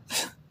it.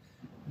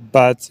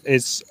 But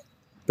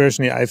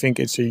personally, I think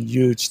it's a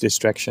huge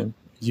distraction.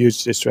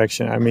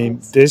 I mean,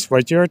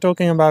 what you're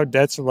talking about,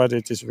 that's what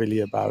it is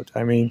really about.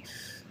 I mean,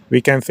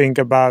 we can think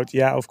about,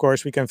 of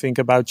course, we can think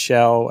about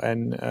Shell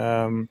and,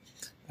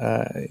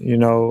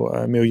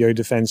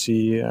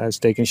 Milieudefensie has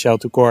taken Shell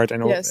to court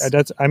and all. Yes.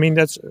 That's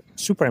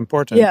super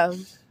important. Yeah.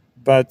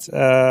 But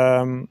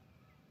so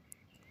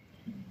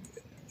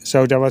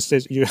there was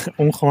this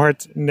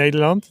Ongehoord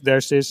Nederland.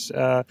 There's this,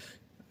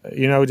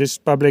 this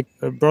public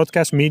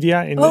broadcast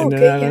media in the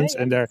Netherlands,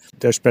 and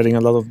they're spreading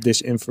a lot of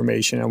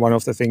disinformation. And one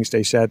of the things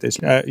they said is,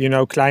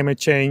 climate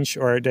change,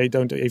 or they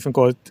don't even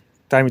call it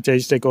climate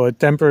change, they call it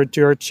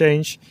temperature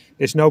change,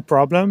 is no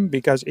problem,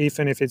 because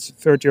even if it's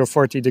 30 or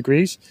 40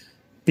 degrees,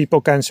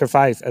 people can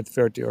survive at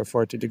 30 or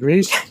 40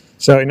 degrees.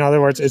 So in other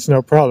words, it's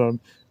no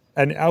problem.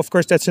 And of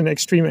course, that's an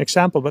extreme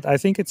example, but I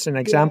think it's an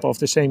example of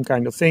the same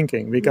kind of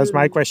thinking. Because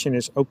my question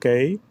is,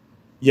 okay,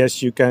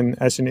 yes, you can,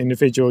 as an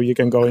individual, you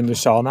can go in the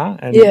sauna,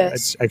 and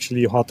it's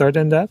actually hotter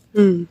than that.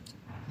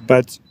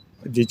 But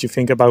did you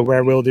think about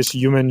where will this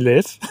human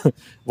live?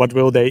 What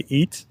will they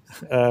eat?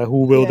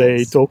 Who will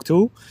they talk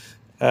to?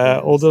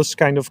 All those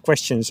kind of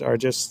questions are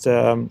just,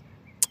 ignored.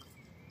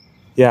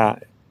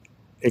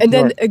 And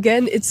then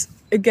again, it's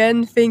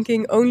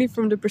thinking only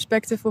from the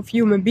perspective of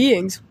human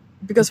beings.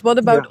 Because what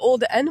about all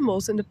the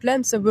animals and the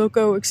plants that will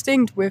go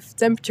extinct with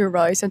temperature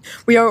rise? And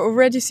we are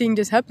already seeing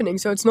this happening.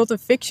 So it's not a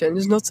fiction.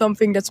 It's not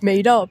something that's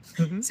made up.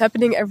 It's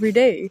happening every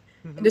day.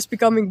 And it's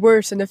becoming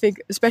worse. And I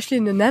think, especially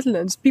in the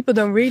Netherlands, people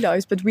don't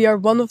realize, but we are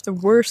one of the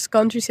worst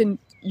countries in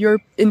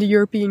in the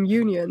European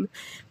Union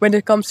when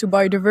it comes to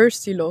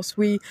biodiversity loss.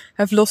 We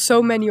have lost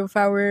so many of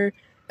our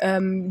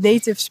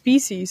native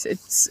species.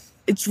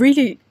 It's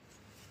really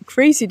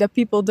crazy that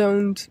people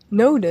don't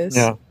know this.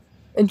 Yeah.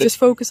 And just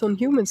focus on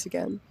humans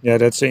again. Yeah,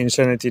 that's the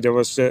insanity. There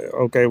was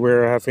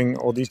we're having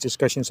all these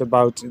discussions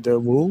about the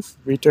wolf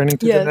returning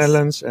to the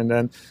Netherlands, and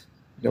then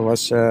there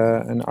was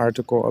an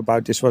article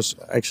about, this was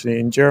actually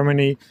in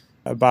Germany,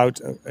 about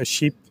a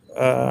sheep.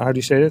 How do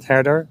you say that?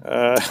 Herder,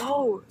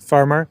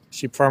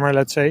 sheep farmer,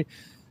 let's say,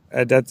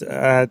 that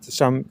had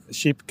some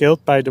sheep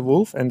killed by the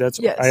wolf, and that's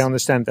I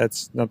understand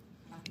that's not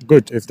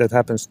good if that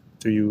happens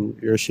to you,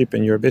 your sheep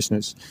and your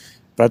business.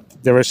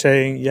 But they were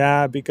saying,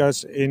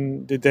 because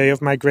in the day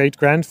of my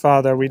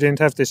great-grandfather, we didn't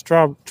have this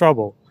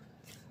trouble.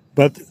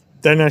 But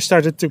then I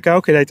started to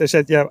calculate. I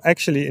said,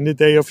 actually, in the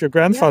day of your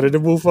grandfather, the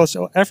wolf was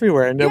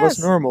everywhere, and that was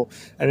normal.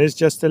 And it's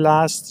just the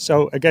last.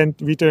 So again,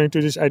 returning to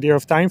this idea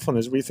of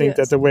timefulness, we think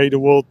that the way the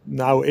world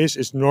now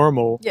is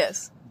normal.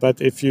 Yes. But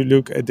if you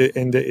look at the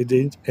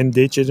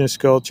indigenous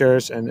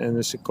cultures and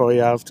the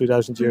sequoia of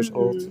 2,000 years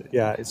old,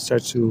 it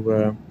starts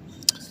to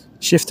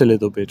shift a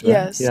little bit, right?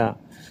 Yes. Yeah.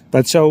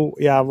 But so,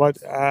 what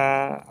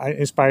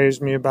inspires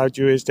me about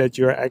you is that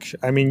you're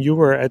actually, you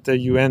were at the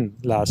UN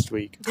last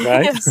week,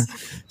 right? Yes.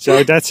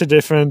 So that's a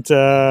different,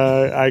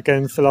 I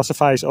can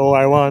philosophize all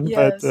I want,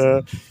 but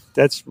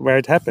that's where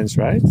it happens,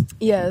 right?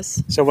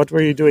 Yes. So what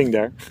were you doing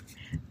there?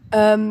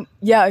 I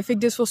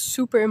think this was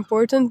super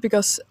important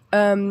because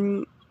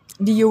the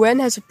UN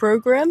has a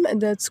program,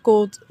 and that's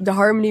called the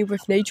Harmony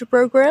with Nature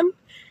program.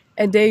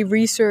 And they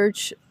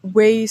research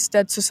ways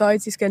that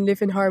societies can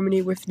live in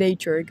harmony with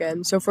nature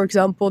again. So, for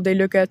example, they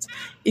look at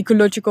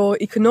ecological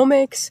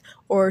economics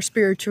or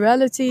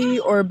spirituality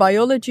or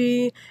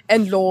biology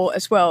and law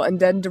as well. And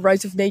then the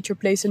rights of nature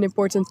plays an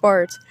important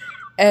part.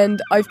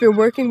 And I've been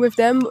working with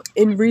them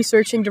in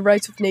researching the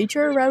rights of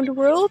nature around the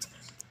world.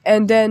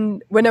 And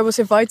then when I was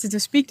invited to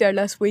speak there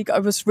last week, I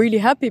was really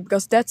happy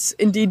because that's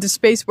indeed the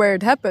space where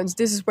it happens.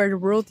 This is where the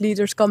world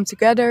leaders come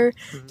together.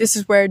 Mm-hmm. This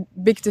is where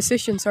big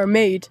decisions are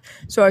made.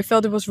 So I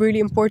felt it was really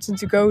important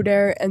to go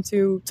there and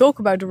to talk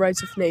about the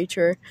rights of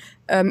nature.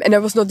 And I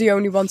was not the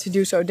only one to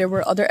do so. There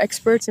were other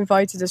experts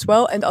invited as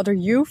well, and other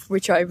youth,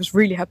 which I was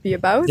really happy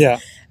about. Yeah.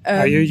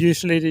 Are you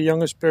usually the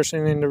youngest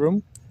person in the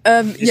room?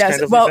 Yes.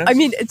 Kind of well,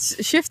 events?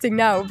 It's shifting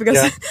now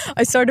because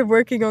I started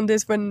working on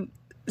this when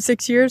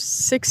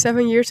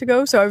 7 years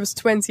ago, so I was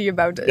 20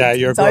 about it. Yeah,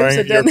 you're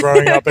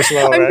growing up as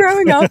well. I'm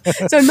growing up,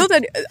 so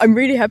I'm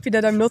really happy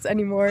that I'm not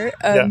anymore.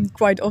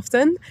 Quite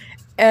often,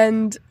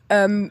 and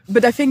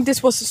but I think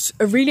this was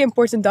a really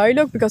important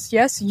dialogue because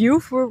yes,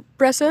 youth were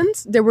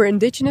present, there were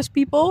indigenous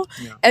people,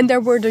 and there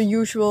were the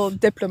usual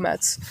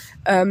diplomats.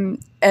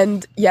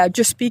 And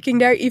just speaking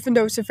there, even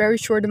though it's a very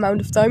short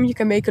amount of time, you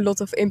can make a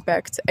lot of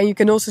impact, and you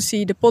can also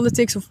see the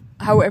politics of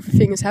how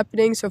everything is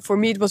happening. So for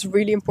me, it was a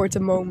really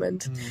important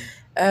moment.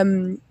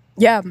 It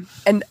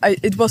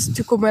was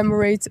to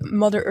commemorate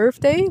Mother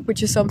Earth Day,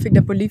 which is something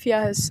that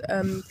Bolivia has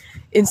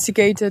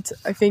instigated,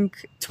 I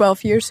think,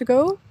 12 years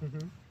ago.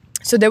 Mm-hmm.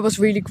 So that was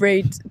really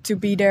great to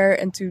be there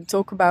and to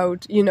talk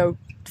about,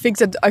 things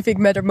that I think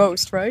matter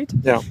most, right?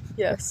 Yeah.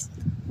 Yes.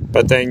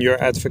 But then you're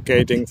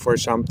advocating for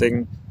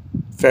something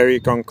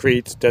very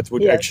concrete that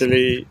would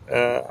actually,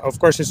 of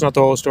course, it's not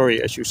the whole story,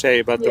 as you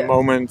say, but the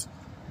moment,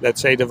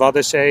 let's say, the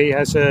Waddenzee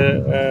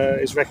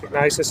is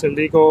recognized as a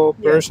legal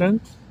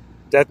person,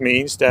 that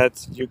means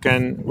that you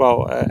can,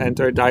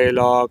 enter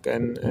dialogue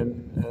and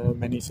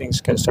many things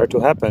can start to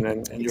happen.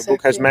 And your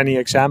book has many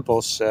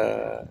examples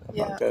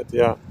about that.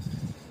 Yeah.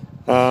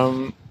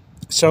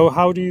 So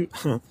how do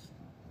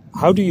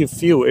you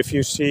feel if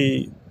you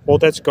see all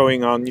that's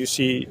going on? You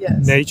see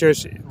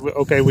nature's,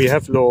 we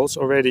have laws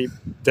already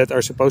that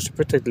are supposed to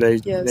protect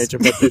nature,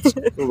 but it's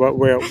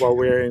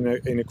we're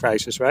in a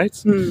crisis, right?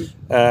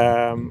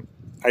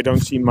 I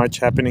don't see much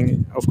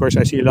happening. Of course,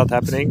 I see a lot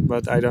happening,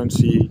 but I don't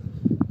see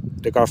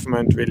the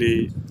government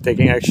really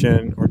taking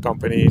action, or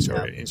companies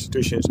or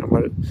institutions.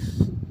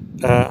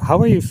 How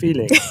are you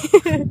feeling?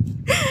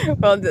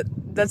 Well,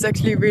 that's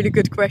actually a really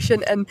good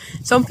question, and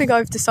something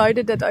I've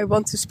decided that I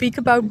want to speak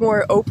about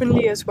more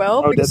openly as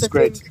well. Oh, that's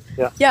great.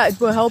 It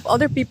will help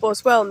other people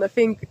as well. And I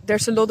think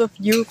there's a lot of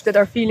youth that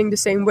are feeling the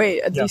same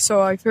way, at least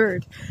so I've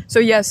heard. So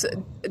yes,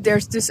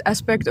 there's this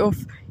aspect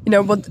of,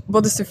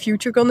 what is the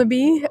future going to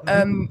be?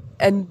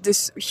 And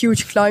this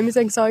huge climate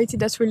anxiety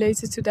that's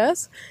related to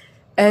that.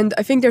 And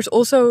I think there's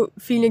also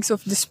feelings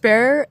of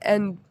despair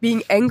and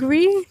being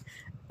angry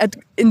at,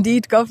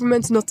 indeed,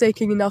 governments not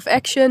taking enough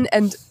action.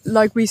 And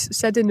like we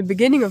said in the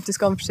beginning of this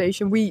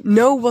conversation, we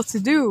know what to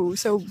do.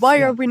 So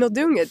why are we not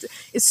doing it?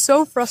 It's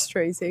so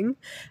frustrating.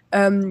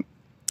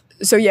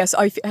 So yes,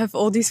 I have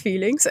all these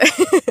feelings.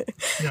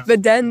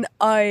 But then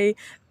I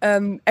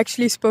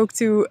actually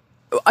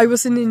I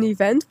was in an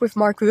event with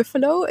Mark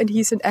Ruffalo, and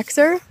he's an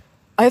actor.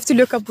 I have to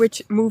look up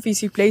which movies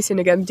he plays in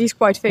again. He's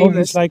quite Oh,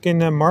 famous. he's like in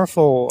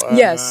Marvel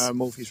Yes.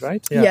 movies,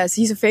 right? Yeah. Yes,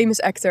 he's a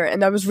famous actor,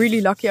 and I was really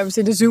lucky. I was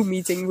in a Zoom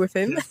meeting with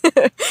him,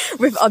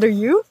 with other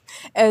youth,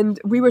 and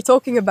we were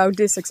talking about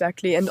this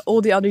exactly. And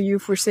all the other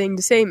youth were saying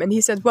the same. And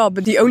he said, "Well,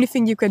 but the only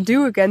thing you can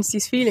do against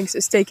these feelings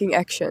is taking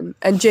action."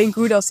 And Jane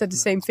Goodall said the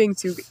same thing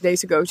 2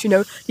 days ago. You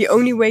know, the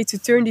only way to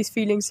turn these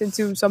feelings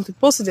into something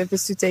positive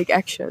is to take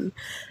action.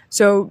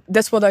 So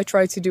that's what I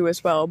try to do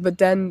as well. But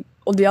then,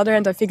 on the other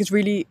hand, I think it's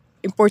really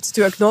important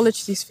to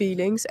acknowledge these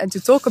feelings and to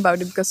talk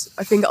about it, because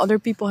I think other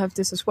people have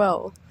this as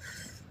well.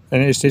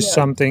 And is this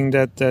something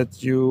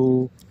that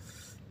you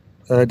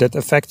that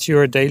affects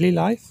your daily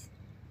life?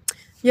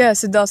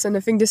 Yes, it does, and I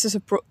think this is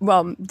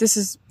this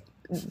is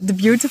the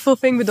beautiful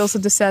thing, but also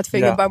the sad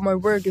thing about my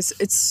work is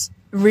it's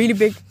really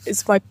big.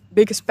 It's my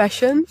biggest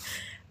passion,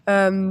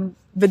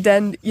 but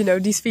then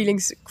these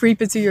feelings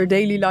creep into your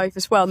daily life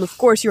as well. And of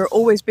course, you're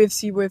always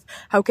busy with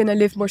how can I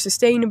live more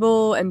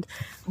sustainable and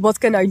what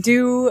can I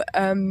do,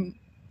 and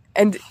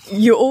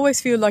you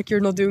always feel like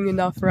you're not doing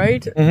enough,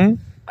 right? Mm-hmm.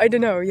 I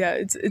don't know.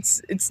 Yeah,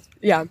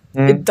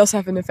 it does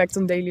have an effect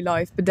on daily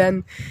life, but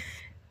then.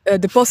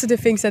 The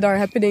positive things that are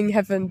happening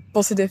have a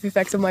positive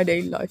effect on my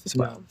daily life as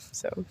well.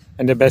 So,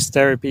 and the best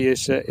therapy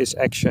is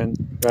action,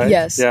 right?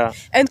 Yes. Yeah.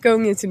 And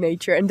going into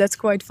nature, and that's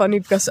quite funny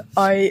because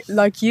I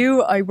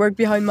work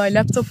behind my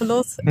laptop a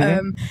lot,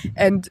 and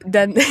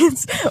then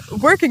it's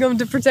working on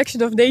the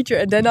protection of nature,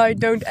 and then I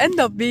don't end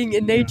up being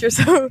in nature.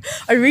 So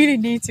I really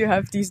need to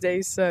have these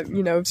days,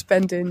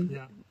 spent in.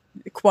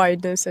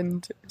 Quietness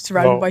and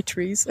surrounded by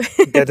trees.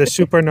 Get a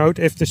super note.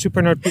 If the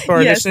super note people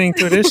are listening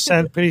to this,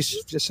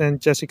 please just send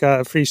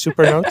Jessica a free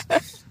super note.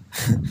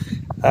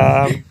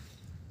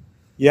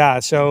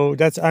 So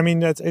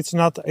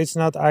it's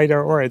not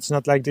either or. It's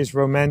not like this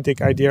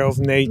romantic idea of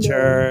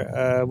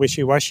nature,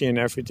 wishy-washy and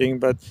everything,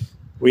 but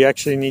we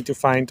actually need to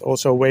find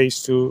also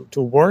ways to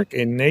work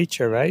in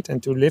nature, right?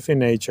 And to live in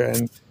nature.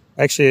 And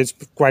actually, it's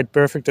quite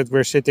perfect that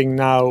we're sitting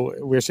now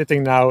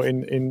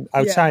in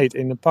outside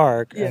in the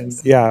park, and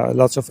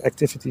lots of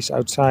activities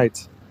outside.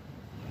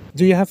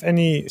 Do you have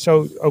any?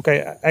 So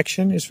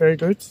action is very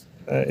good.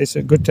 It's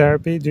a good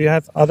therapy. Do you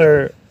have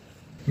other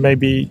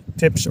maybe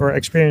tips or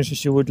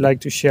experiences you would like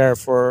to share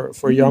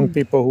for young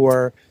people who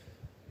are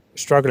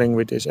struggling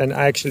with this? And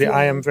actually,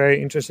 I am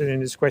very interested in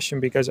this question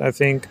because I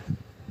think.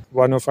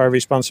 One of our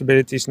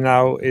responsibilities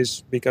now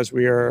is because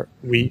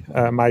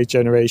my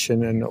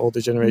generation and all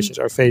the generations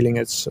are failing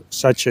at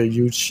such a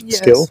huge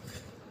skill.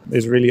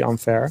 It's really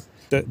unfair.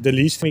 The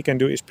least we can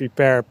do is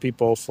prepare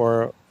people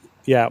for,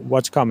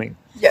 what's coming.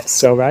 Yes.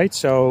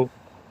 So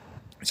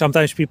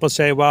sometimes people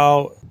say,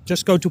 well,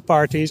 just go to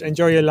parties,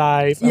 enjoy your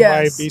life. And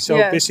why be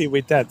so busy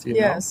with that, you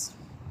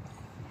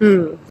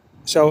know?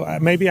 So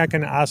maybe I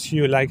can ask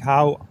you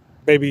how,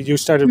 maybe you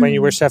started when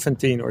you were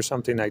 17 or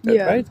something like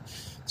that, right?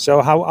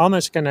 So how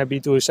honest can I be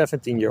to a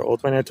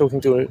 17-year-old when I'm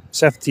talking to a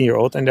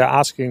 17-year-old and they're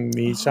asking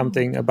me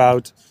something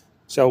about,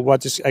 so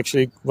what is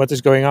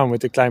going on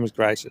with the climate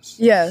crisis?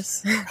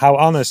 Yes. How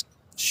honest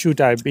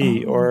should I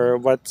be or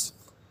what?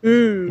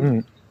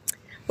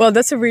 Well,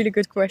 that's a really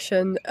good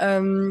question.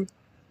 I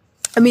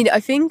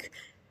think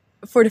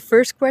for the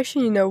first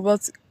question,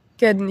 what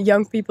can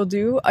young people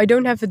do? I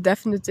don't have a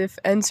definitive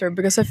answer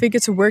because I think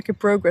it's a work in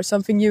progress,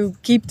 something you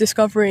keep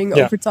discovering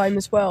over time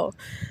as well.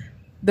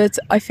 But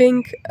I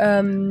think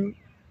I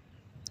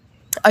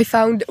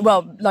found,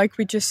 like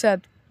we just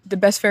said, the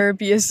best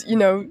therapy is,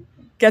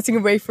 getting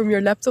away from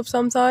your laptop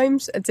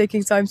sometimes and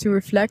taking time to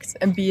reflect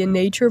and be in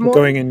nature more.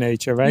 Going in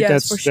nature, right?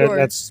 Yes, for sure.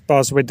 Let's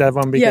pause with that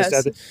one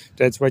because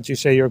that's what you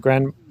say your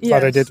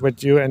grandfather did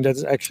with you. And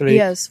that's actually,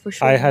 for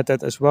sure. I had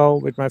that as well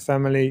with my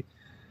family.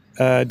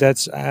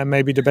 That's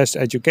maybe the best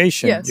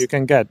education you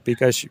can get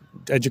because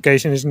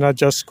education is not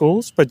just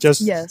schools, but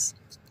just...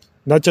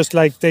 Not just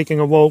like taking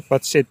a walk,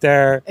 but sit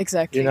there,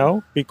 exactly.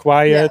 Be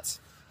quiet.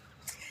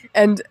 Yeah.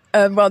 And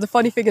the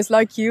funny thing is,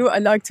 like you, I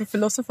like to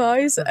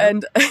philosophize.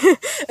 And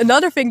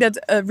another thing that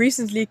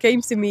recently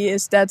came to me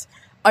is that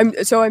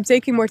I'm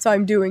taking more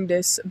time doing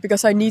this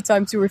because I need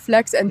time to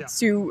reflect and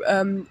to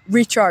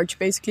recharge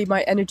basically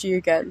my energy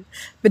again.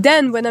 But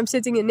then when I'm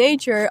sitting in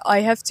nature,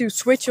 I have to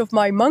switch off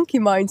my monkey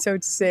mind, so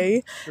to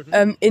say,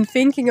 in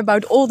thinking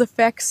about all the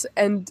facts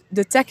and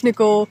the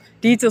technical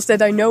details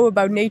that I know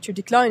about nature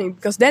declining,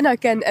 because then I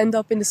can end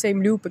up in the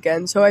same loop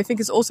again. So I think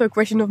it's also a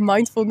question of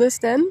mindfulness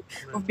then,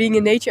 of being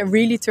in nature and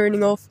really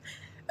turning off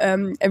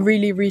and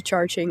really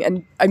recharging.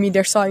 And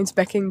there's science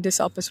backing this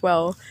up as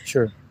well.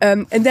 Sure.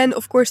 And then,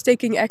 of course,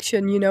 taking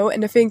action,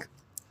 and I think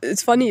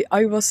it's funny.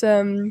 I was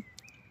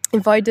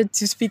invited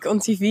to speak on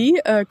TV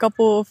a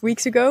couple of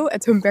weeks ago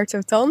at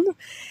Humberto Tan.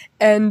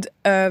 And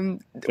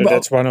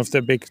that's one of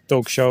the big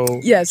talk shows.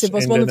 Yes, it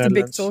was one of the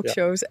big talk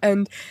shows.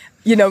 And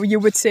you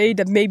would say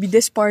that maybe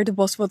this part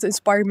was what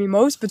inspired me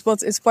most, but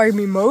what inspired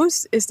me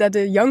most is that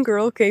a young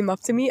girl came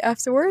up to me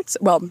afterwards.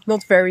 Well,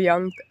 not very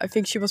young. I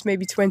think she was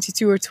maybe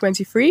 22 or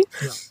 23.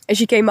 Yeah. And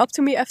she came up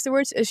to me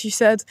afterwards and she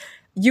said,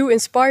 "You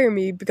inspire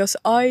me because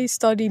I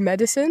study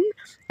medicine,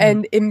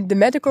 and in the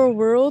medical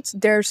world,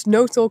 there's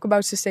no talk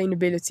about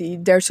sustainability.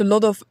 There's a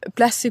lot of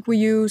plastic we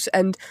use,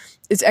 and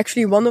it's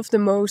actually one of the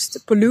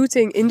most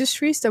polluting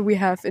industries that we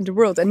have in the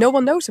world. And no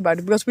one knows about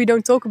it because we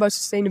don't talk about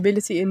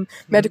sustainability in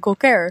medical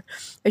care."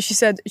 And she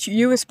said,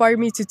 "You inspire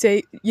me to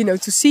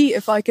to see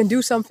if I can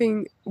do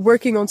something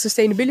working on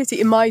sustainability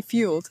in my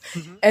field."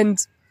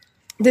 And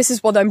this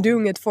is what I'm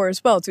doing it for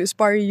as well, to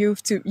inspire you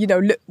to,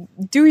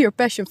 do your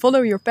passion,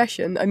 follow your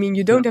passion. I mean,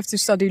 you don't have to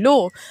study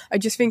law. I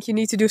just think you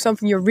need to do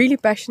something you're really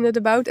passionate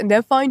about and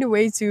then find a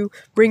way to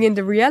bring in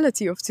the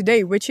reality of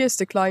today, which is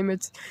the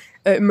climate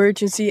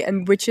emergency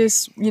and which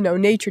is,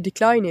 nature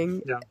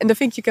declining. Yeah. And I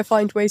think you can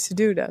find ways to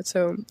do that.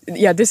 So,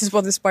 yeah, this is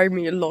what inspired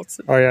me a lot.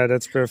 Oh, yeah,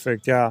 that's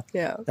perfect. Yeah.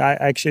 Yeah. I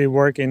actually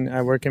work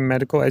in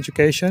medical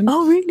education.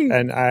 Oh, really?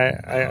 And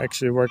I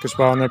actually work as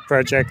well on a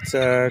project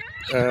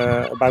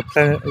about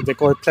they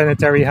call it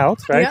planetary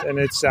health, right? Yeah. And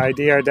it's the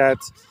idea that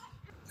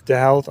the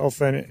health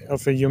of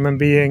a human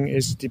being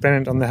is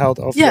dependent on the health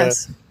of the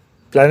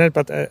planet,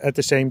 but at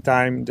the same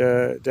time,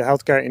 the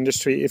healthcare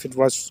industry, if it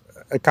was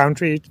a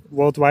country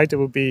worldwide, it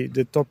would be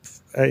the top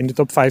in the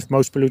top 5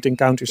 most polluting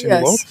countries in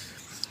the world.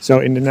 So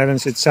in the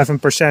Netherlands, it's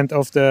 7%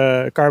 of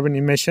the carbon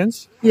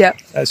emissions. Yeah.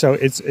 So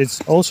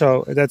it's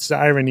also, that's the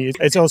irony.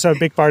 It's also a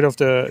big part of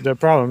the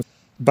problem.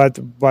 But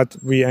what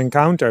we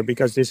encounter,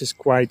 because this is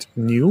quite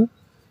new,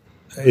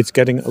 it's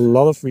getting a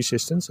lot of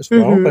resistance as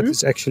well. But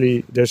it's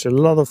actually, there's a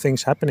lot of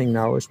things happening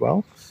now as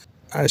well.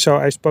 So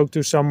I spoke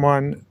to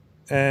someone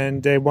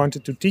and they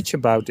wanted to teach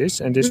about this.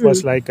 And this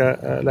was like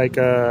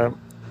a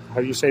how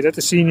do you say that?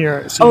 A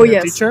senior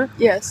teacher.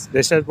 Yes.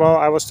 They said, well,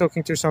 I was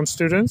talking to some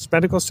students,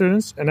 medical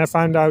students, and I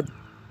found out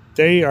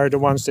they are the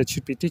ones that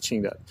should be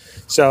teaching that.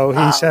 So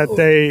he said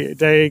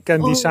they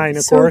can design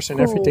a course and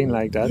everything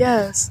like that.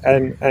 Yes.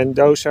 And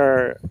those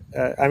are,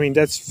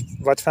 that's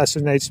what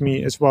fascinates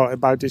me as well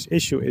about this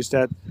issue, is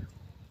that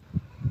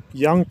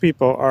young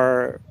people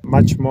are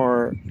much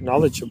more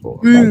knowledgeable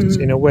about this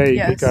in a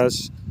way,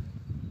 because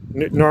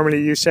normally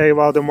you say,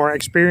 well, the more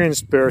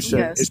experienced person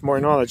is more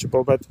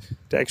knowledgeable, but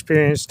the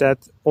experience that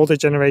older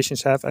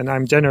generations have, and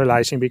I'm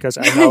generalizing because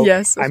I know,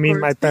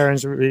 my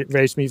parents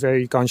raised me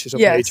very conscious of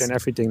nature and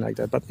everything like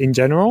that. But in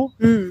general,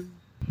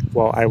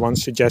 well, I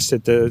once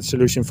suggested the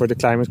solution for the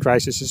climate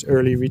crisis is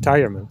early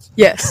retirement.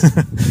 Yes.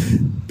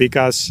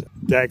 Because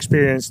the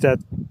experience that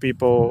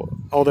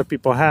older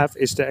people have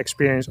is the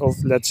experience of,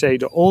 let's say,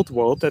 the old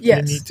world that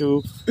we need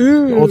to,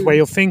 the old way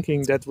of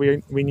thinking that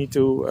we need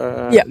to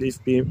leave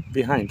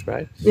behind,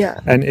 right? Yeah.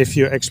 And if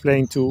you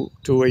explain to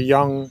a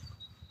young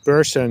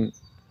person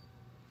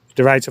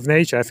the rights of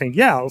nature, I think,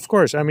 yeah, of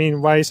course. I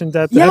mean, why isn't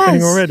that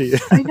happening already?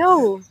 I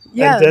know.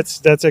 Yeah. And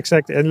that's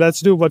exactly. And let's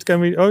do. What can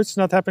we? Oh, it's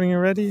not happening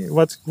already.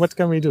 What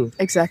can we do?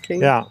 Exactly.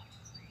 Yeah.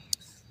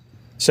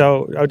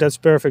 So that's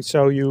perfect.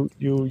 So you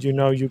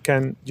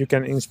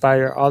can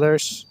inspire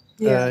others.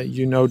 Yeah.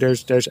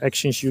 There's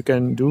actions you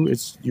can do.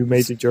 You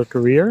made it your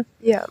career.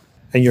 Yeah.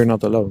 And you're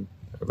not alone,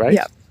 right?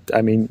 Yeah.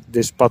 I mean,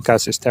 this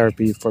podcast is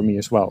therapy for me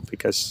as well,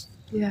 because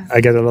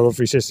I get a lot of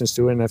resistance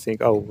too, and I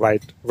think, oh,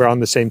 right, we're on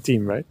the same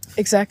team, right?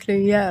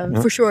 Exactly,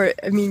 for sure.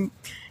 I mean,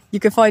 you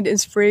can find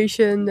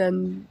inspiration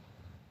and,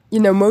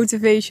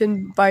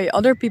 motivation by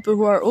other people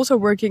who are also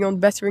working on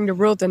bettering the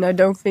world. And I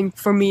don't think,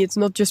 for me, it's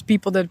not just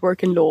people that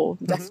work in law.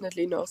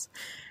 Definitely not.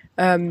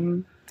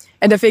 And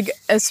I think,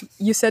 as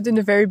you said in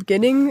the very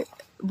beginning,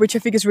 which I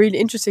think is really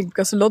interesting,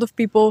 because a lot of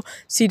people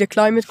see the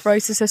climate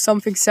crisis as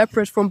something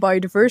separate from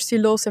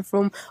biodiversity loss and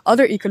from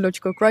other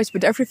ecological crises,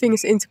 but everything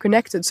is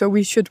interconnected, so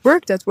we should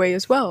work that way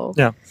as well.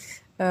 Yeah.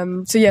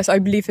 So yes, I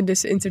believe in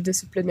this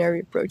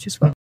interdisciplinary approach as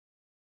well.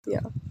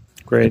 Yeah.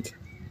 Great.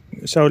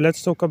 So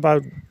let's talk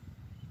about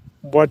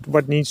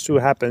what needs to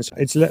happen.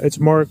 It's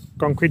more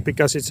concrete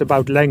because it's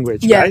about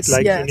language, right?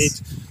 Like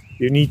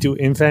you need to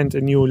invent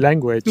a new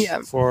language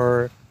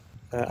for.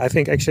 I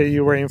think actually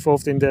you were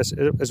involved in this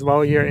as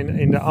well here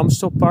in the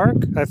Amstel Park.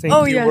 I think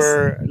you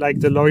were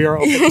like the lawyer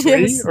of the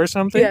tree or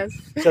something. Yes.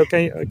 So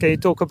can you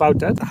talk about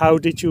that? How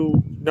did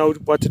you know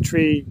what the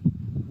tree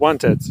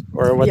wanted,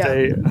 or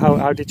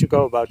how did you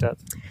go about that?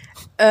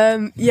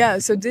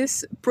 So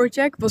this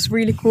project was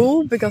really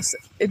cool because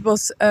it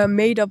was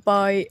made up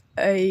by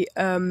a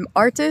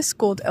artist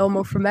called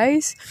Elmo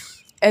Vermeijs.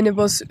 And it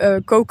was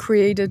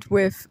co-created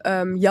with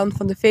Jan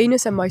van de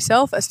Venus and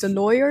myself as the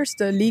lawyers,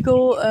 the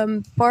legal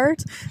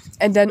part,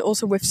 and then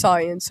also with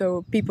science,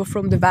 so people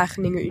from the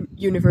Wageningen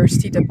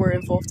University that were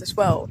involved as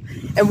well.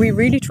 And we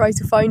really tried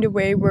to find a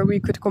way where we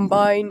could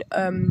combine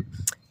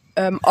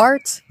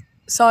art,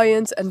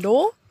 science and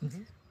law.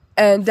 Mm-hmm.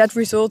 And that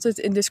resulted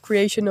in this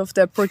creation of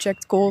the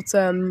project called,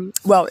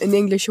 in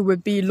English it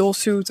would be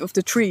Lawsuit of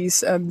the Trees.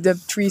 The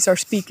trees are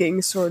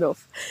speaking, sort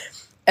of.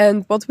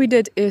 And what we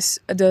did is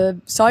the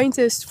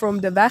scientists from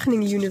the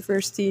Wageningen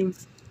University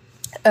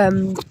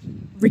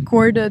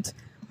recorded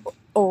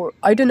or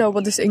I don't know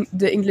what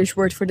the English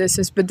word for this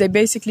is, but they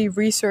basically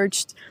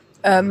researched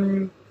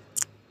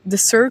the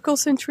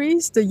circles in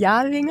trees, the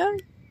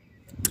jaarringen.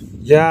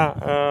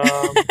 Yeah,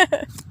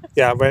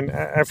 yeah. When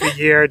every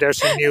year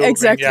there's a new,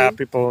 Exactly. yeah,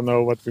 people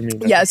know what we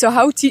mean. Yeah, so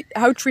how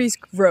trees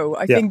grow,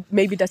 I think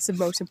maybe that's the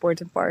most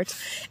important part.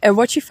 And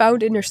what she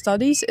found in her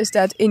studies is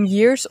that in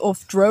years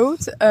of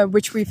drought,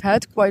 which we've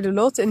had quite a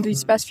lot in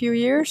these past few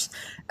years,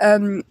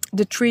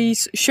 the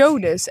trees show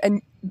this.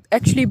 And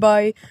actually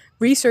by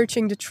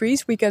researching the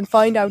trees, we can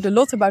find out a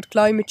lot about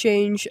climate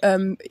change,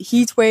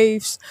 heat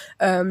waves,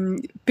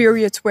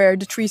 periods where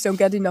the trees don't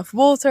get enough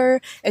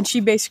water. And she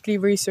basically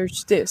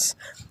researched this.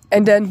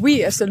 And then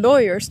we, as the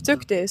lawyers,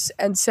 took this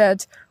and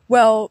said,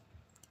 well,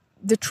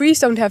 the trees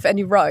don't have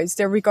any rights.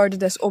 They're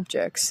regarded as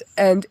objects.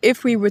 And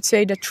if we would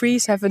say that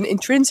trees have an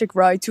intrinsic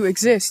right to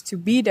exist, to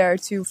be there,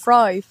 to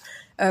thrive,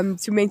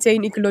 to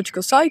maintain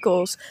ecological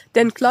cycles,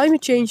 then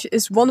climate change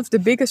is one of the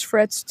biggest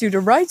threats to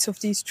the rights of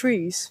these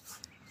trees.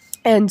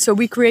 And so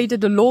we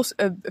created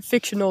a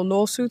fictional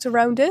lawsuit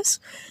around this.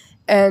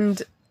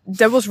 And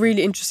that was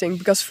really interesting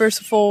because, first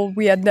of all,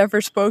 we had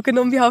never spoken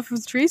on behalf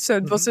of the trees. So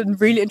it was a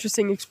really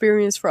interesting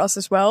experience for us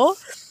as well.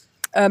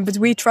 But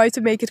we tried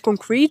to make it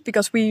concrete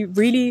because we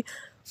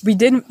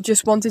didn't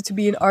just want it to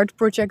be an art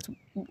project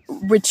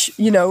which,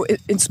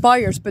 it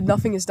inspires, but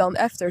nothing is done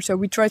after. So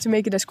we tried to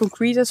make it as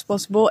concrete as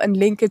possible and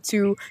link it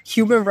to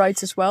human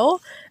rights as well,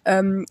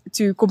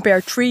 to compare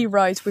tree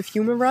rights with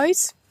human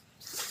rights.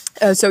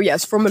 So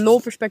yes, from a law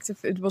perspective,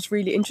 it was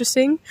really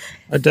interesting.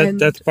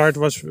 That part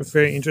was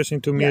very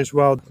interesting to me as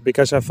well,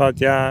 because I thought,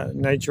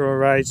 natural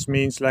rights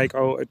means like,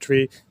 a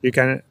tree, you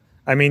can,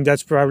 I mean,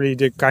 that's probably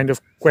the kind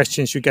of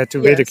questions you get to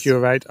ridicule,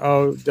 right?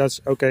 Oh, that's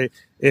okay.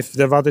 If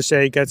the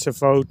Waddenzee gets a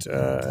vote,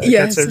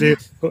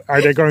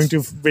 are they going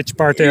to, which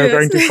part they are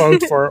going to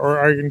vote for, or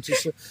are you going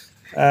to,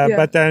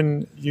 but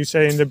then you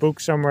say in the book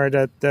somewhere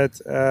that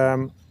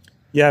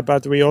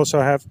but we also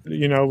have,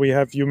 we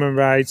have human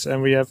rights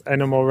and we have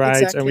animal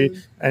rights,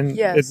 and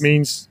it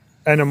means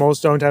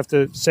animals don't have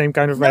the same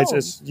kind of rights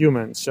as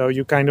humans. So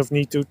you kind of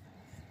need to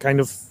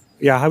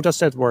how does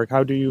that work?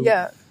 How do you...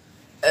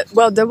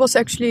 Well, that was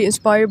actually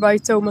inspired by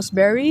Thomas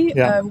Berry,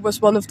 who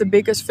was one of the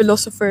biggest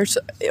philosophers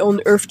on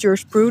earth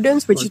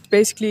jurisprudence, which is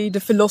basically the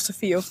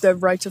philosophy of the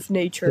rights of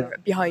nature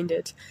behind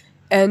it.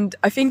 And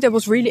I think that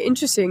was really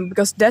interesting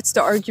because that's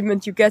the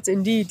argument you get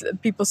indeed.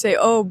 People say,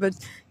 oh, but,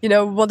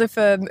 what if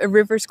a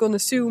river is going to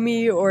sue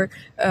me? Or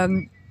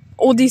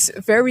all these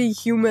very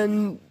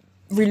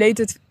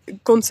human-related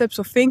concepts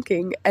of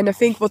thinking. And I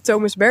think what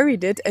Thomas Berry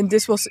did, and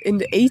this was in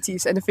the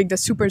 80s, and I think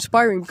that's super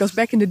inspiring because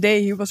back in the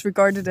day he was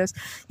regarded as,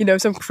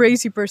 some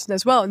crazy person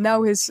as well. And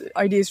now his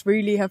ideas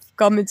really have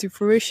come into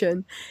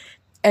fruition.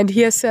 And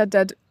he has said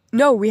that,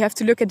 no, we have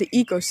to look at the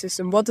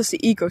ecosystem. What does the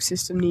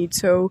ecosystem need?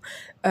 So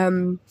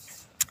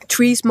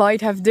trees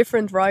might have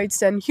different rights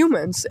than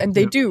humans, and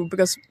they do,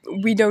 because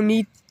we don't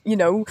need,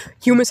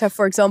 humans have,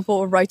 for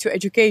example, a right to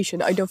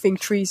education. I don't think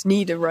trees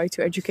need a right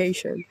to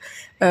education.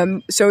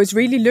 So it's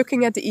really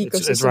looking at the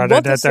ecosystem. It's rather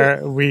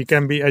that we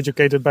can be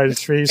educated by the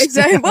trees.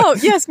 Exactly. Well,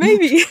 yes,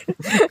 maybe.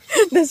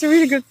 That's a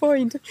really good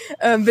point.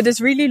 But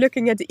it's really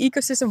looking at the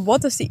ecosystem.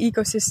 What does the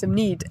ecosystem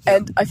need?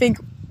 And I think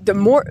the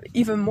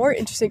even more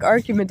interesting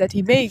argument that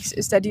he makes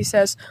is that he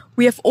says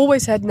we have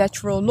always had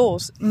natural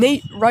laws.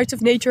 Rights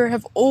of nature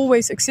have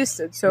always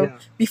existed. So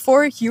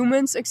before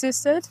humans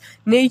existed,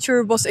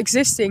 nature was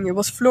existing. It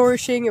was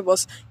flourishing. It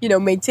was,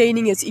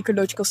 maintaining its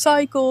ecological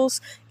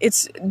cycles.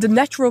 It's the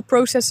natural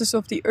processes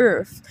of the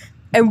earth.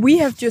 And we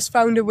have just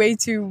found a way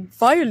to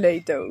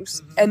violate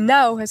those. And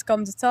now has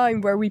come the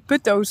time where we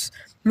put those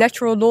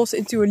natural laws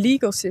into a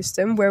legal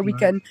system where we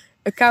can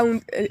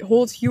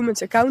hold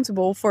humans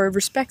accountable for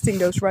respecting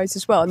those rights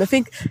as well. And I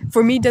think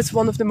for me that's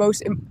one of the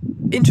most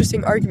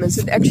interesting arguments.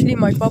 And actually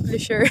my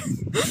publisher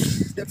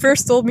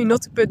first told me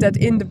not to put that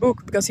in the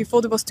book because he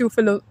thought it was too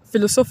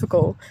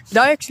philosophical.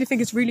 But I actually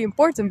think it's really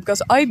important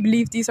because I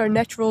believe these are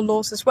natural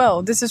laws as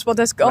well. This is what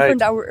has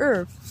governed our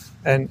earth.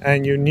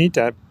 And you need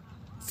that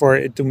for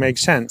it to make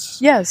sense.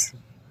 Yes.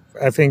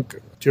 I think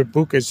your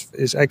book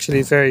is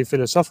actually very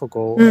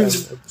philosophical,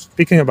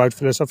 speaking about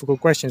philosophical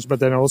questions, but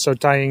then also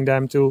tying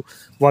them to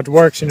what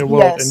works in the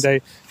world. Yes.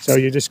 And so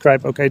you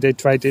describe, okay, they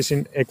tried this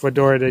in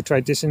Ecuador, they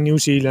tried this in New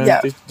Zealand,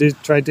 they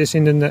tried this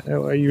in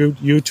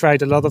you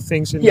tried a lot of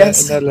things in the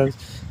Netherlands,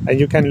 and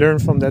you can learn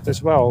from that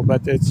as well.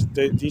 But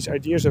these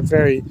ideas are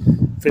very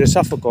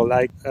philosophical.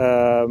 Like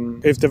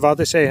if the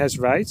Waddenzee has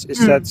rights, is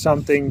that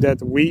something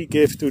that we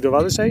give to the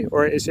Waddenzee,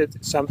 or is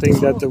it something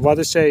that the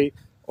Waddenzee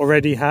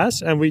already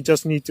has and we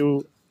just need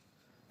to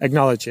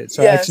acknowledge it?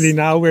 So actually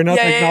now we're not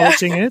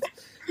acknowledging it.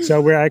 So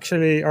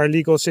our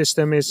legal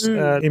system is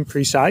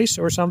imprecise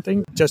or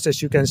something. Just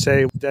as you can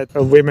say that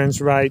a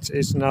women's rights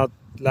is not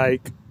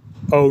like,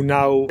 oh,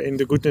 now in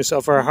the goodness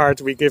of our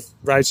heart we give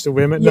rights to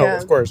women. No,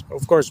 of course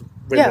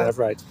women have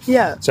rights.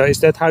 So is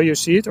that how you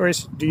see it, or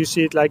do you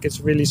see it like it's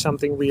really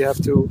something we have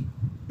to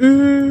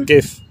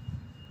give?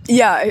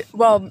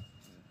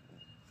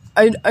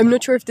 I'm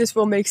not sure if this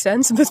will make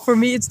sense, but for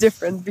me it's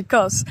different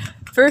because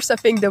first, I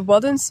think the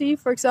Waddense,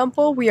 for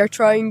example, we are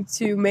trying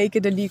to make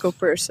it a legal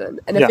person.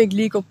 And I Yeah. think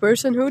legal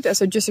personhood,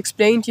 as I just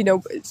explained,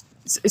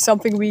 is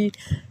something we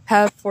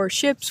have for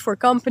ships, for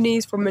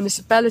companies, for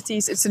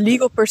municipalities. It's a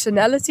legal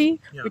personality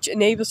which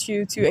enables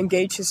you to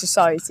engage in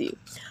society.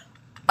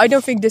 I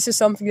don't think this is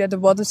something that the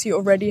Waddense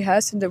already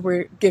has and that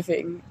we're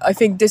giving. I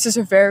think this is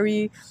a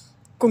very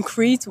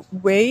concrete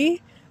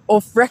way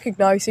of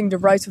recognizing the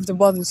rights of the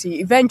Waddense.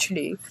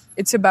 Eventually,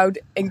 it's about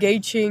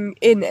engaging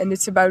in, and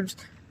it's about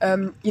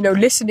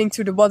listening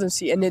to the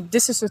Waddense, and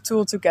this is a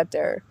tool to get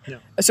there. Yeah.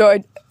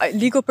 So,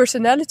 legal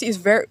personality is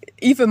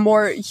even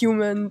more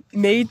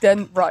human-made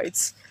than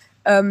rights.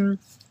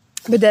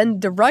 But then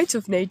the rights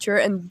of nature,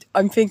 and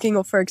I'm thinking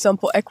of, for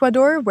example,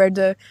 Ecuador, where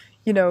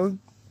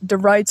the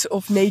rights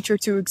of nature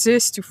to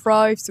exist, to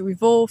thrive, to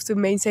evolve, to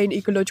maintain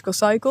ecological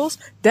cycles.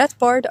 That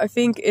part, I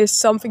think, is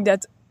something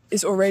that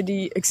is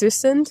already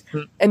existent,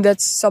 and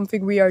that's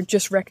something we are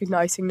just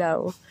recognizing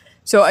now.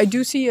 So I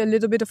do see a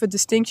little bit of a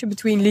distinction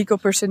between legal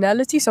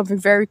personality, something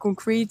very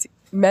concrete,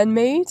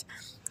 man-made,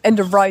 and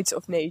the rights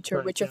of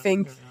nature, which I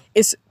think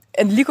is...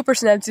 And legal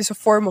personality is a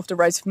form of the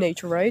rights of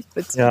nature, right?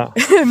 But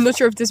I'm not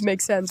sure if this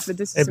makes sense. But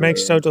this it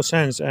makes total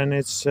sense, and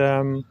it's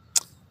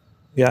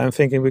I'm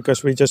thinking,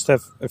 because we just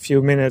have a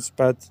few minutes,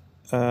 but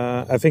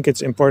I think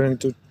it's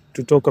important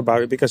to talk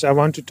about it, because I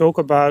want to talk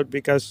about,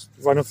 because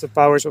one of the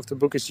powers of the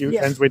book is you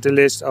end with the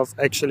list of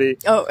actually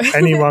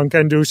anyone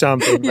can do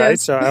something, right?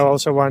 So I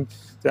also want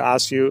to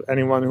ask you,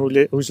 anyone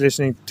who's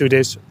listening to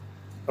this,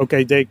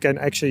 okay, they can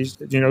actually,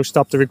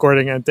 stop the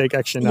recording and take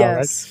action now,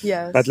 right?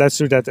 Yes. But let's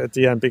do that at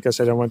the end,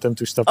 because I don't want them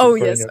to stop the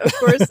recording. Yes, of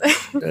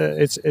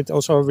course. It's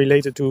also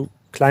related to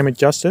climate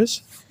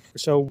justice.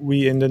 So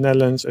we in the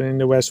Netherlands and in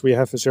the West, we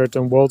have a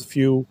certain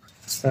worldview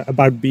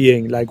about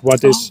being, like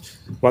what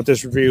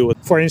is real.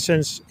 For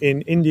instance,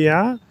 in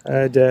India,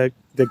 the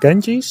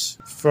Ganges,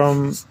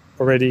 from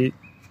already,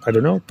 I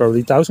don't know,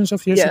 probably thousands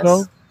of years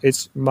ago,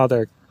 it's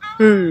Mother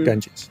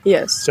Ganges.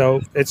 Yes.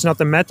 So it's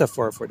not a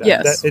metaphor for that.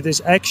 Yes. It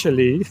is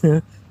actually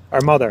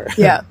our mother.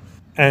 Yeah.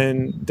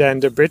 And then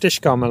the British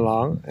come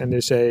along and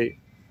they say,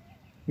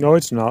 no,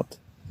 it's not.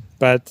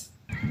 But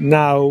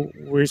now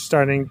we're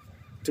starting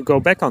to go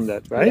back on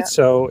that, right? Yeah.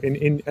 So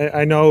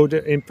I know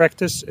in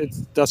practice it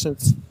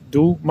doesn't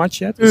do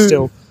much yet. It's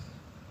still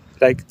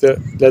like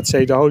let's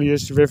say the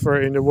holiest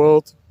river in the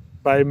world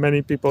by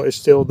many people is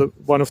still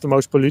one of the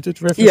most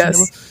polluted rivers in the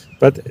world.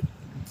 But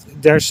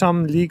there's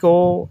some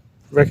legal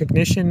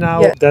recognition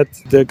now that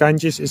the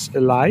Ganges is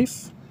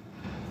alive.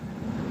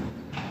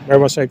 Where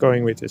was I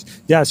going with this?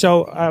 Yeah,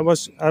 so I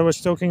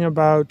was talking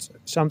about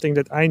something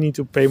that I need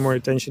to pay more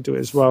attention to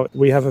as well.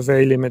 We have a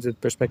very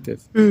limited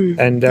perspective,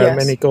 and there are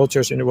many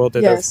cultures in the world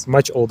that are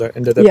much older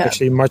and that have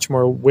actually much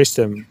more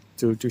wisdom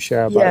to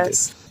share about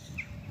it.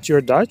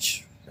 You're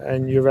Dutch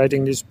and you're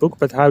writing this book,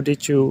 but how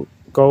did you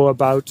go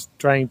about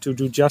trying to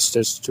do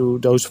justice to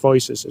those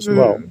voices as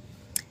well?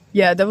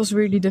 Yeah, that was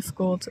really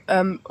difficult.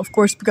 Of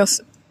course,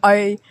 because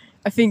I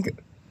think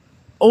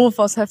all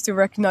of us have to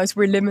recognize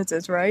we're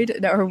limited, right,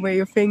 in our way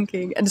of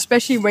thinking, and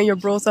especially when you're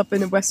brought up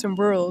in the Western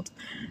world.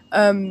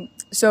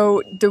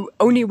 So the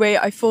only way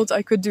I thought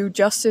I could do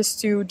justice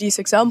to these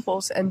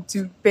examples and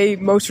to pay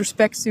most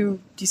respect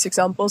to these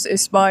examples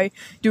is by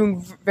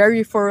doing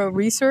very thorough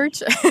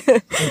research,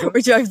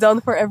 which I've done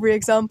for every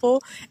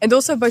example, and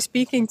also by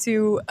speaking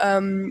to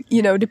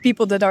the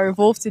people that are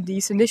involved in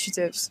these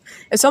initiatives.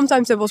 And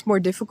sometimes that was more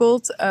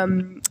difficult.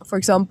 For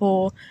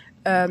example,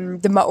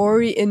 the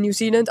Maori in New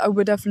Zealand, I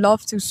would have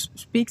loved to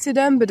speak to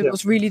them, but it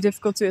was really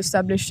difficult to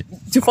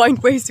find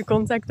ways to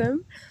contact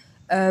them.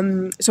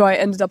 So I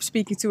ended up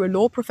speaking to a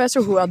law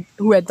professor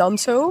who had done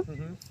so.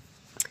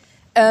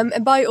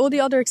 And by all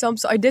the other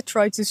examples, I did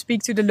try to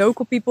speak to the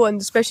local people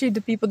and especially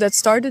the people that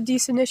started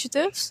these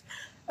initiatives.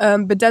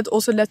 But that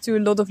also led to a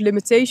lot of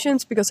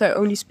limitations because I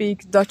only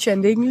speak Dutch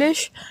and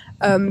English.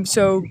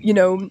 So,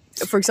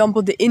 for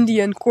example, the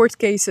Indian court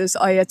cases,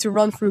 I had to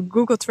run through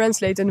Google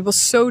Translate and it was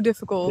so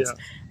difficult.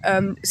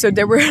 Yeah. So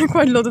there were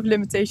quite a lot of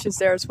limitations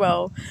there as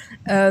well.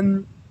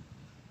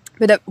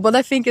 But what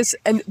I think is,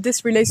 and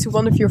this relates to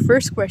one of your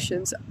first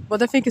questions,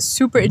 what I think is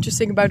super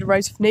interesting about the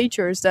rights of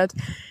nature is that,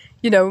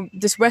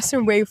 this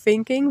Western way of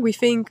thinking,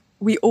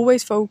 we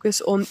always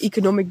focus on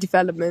economic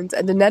development,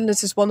 and the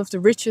Netherlands is one of the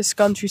richest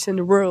countries in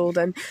the world,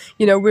 and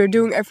we're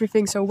doing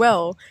everything so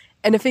well.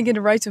 And I think in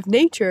the rights of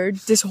nature,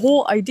 this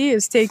whole idea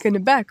is taken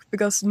aback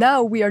because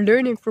now we are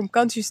learning from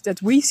countries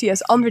that we see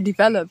as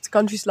underdeveloped,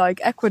 countries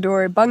like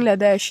Ecuador,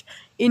 Bangladesh,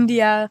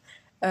 India,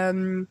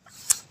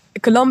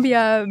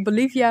 Colombia,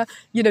 Bolivia.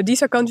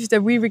 These are countries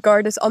that we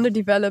regard as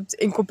underdeveloped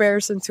in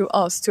comparison to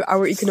us, to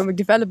our economic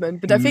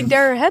development. But I think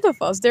they're ahead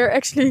of us. They're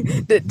actually,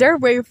 their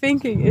way of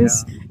thinking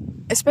is,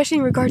 especially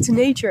in regard to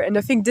nature. And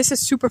I think this is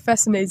super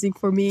fascinating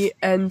for me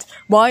and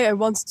why I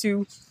wanted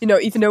to,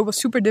 even though it was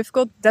super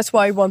difficult, that's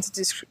why I wanted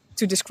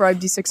to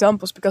describe these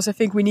examples, because I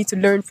think we need to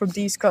learn from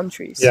these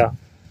countries. Yeah.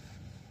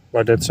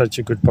 Well, that's such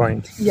a good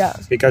point. Yeah.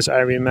 Because I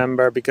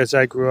remember, because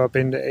I grew up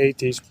in the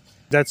 80s,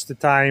 that's the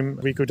time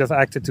we could have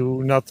acted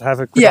to not have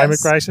a climate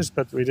crisis,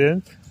 but we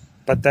didn't.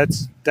 but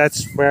that's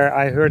where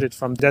I heard it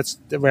from. That's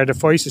where the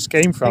voices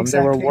came from. They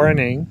were Exactly.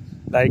 warning,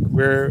 like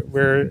we're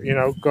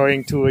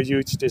going to a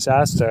huge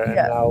disaster, and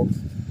Yeah. now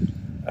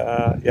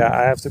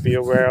I have to be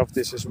aware of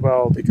this as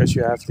well, because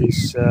you have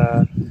these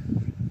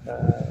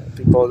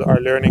people are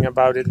learning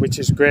about it, which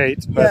is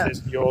great. But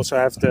Yeah. you also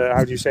have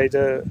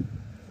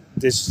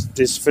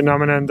this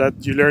phenomenon that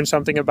you learn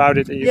something about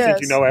it and you think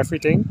you Yes. know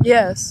everything,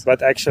 Yes.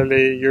 but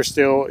actually you're just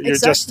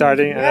Exactly,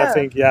 starting. And I yeah.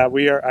 think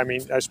we are. I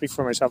mean, I speak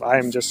for myself. I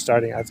am just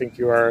starting. I think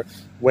you are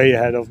way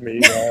ahead of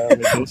me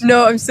with this. No,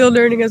 I'm still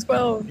learning as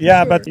well.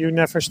 Yeah, Sure. but you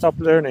never stop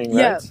learning,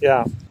 right?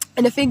 Yeah.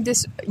 And I think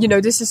this,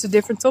 this is a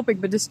different topic,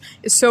 but this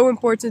is so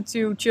important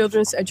to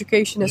children's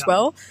education as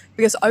well.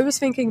 Because I was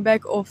thinking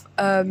back of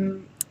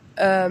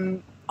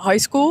high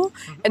school,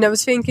 and I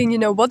was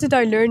thinking, what did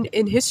I learn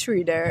in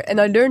history there? And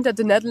I learned that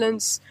the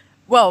Netherlands,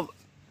 well,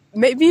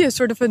 maybe a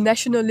sort of a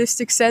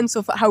nationalistic sense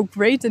of how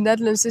great the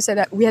Netherlands is, and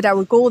that we had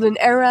our golden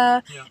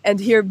era, and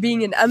here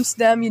being in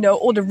Amsterdam,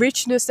 all the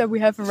richness that we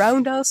have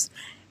around us.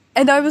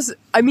 And I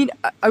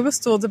was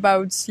told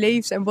about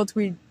slaves and what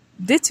we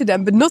did to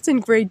them, but not in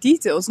great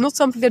details, not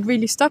something that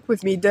really stuck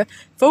with me. The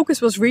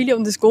focus was really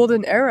on this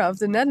golden era of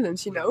the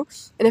Netherlands, And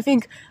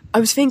I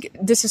was thinking,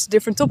 this is a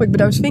different topic, but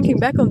I was thinking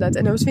back on that,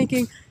 and I was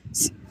thinking,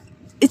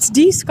 it's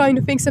these kind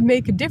of things that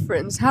make a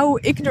difference. How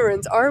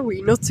ignorant are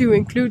we not to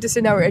include this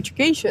in our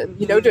education?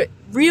 The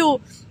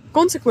real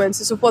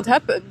consequences of what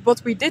happened,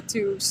 what we did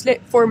to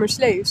former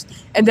slaves.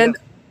 And then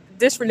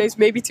this relates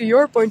maybe to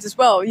your point as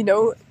well,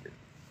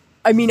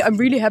 I'm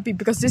really happy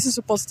because this is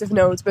a positive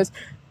note, but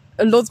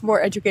a lot more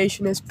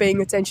education is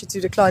paying attention to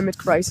the climate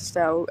crisis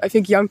now. I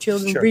think young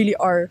children really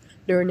are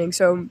learning.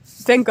 So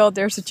thank God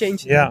there's a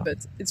change in that,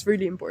 but it's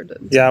really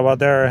important. Yeah, well,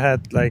 they're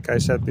ahead, like I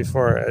said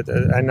before.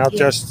 And not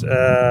just,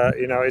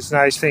 it's a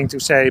nice thing to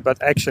say,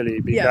 but actually,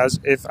 because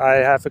if I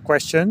have a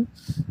question,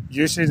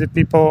 usually the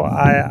people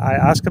I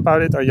ask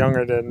about it are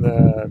younger than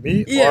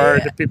me,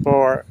 the people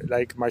are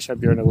like Marcia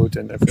Björnerud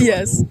and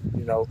everyone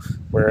who,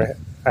 were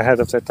ahead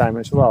of their time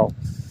as well.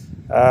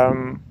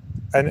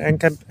 And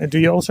do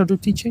you also do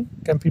teaching?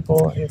 Can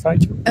people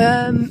invite you?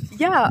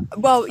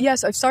 Well,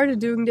 yes, I've started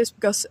doing this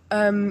because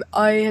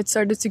I had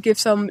started to give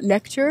some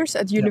lectures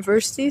at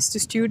universities to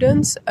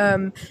students.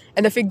 And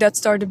I think that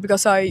started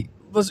because I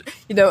was,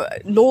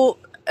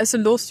 as a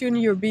law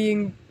student, you're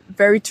being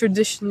very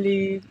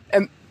traditionally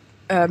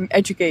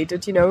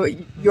educated.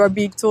 You are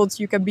being told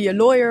you can be a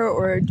lawyer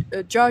or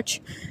a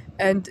judge.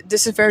 And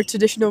this is a very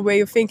traditional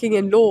way of thinking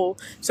in law.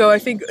 So I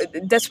think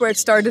that's where it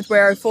started,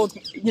 where I thought,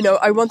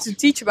 I want to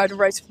teach about the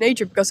rights of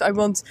nature because I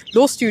want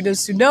law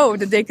students to know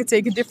that they can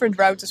take a different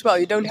route as well.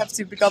 You don't have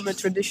to become a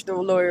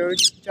traditional lawyer or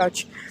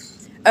judge.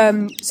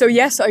 So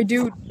yes, I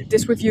do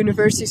this with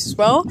universities as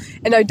well.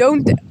 And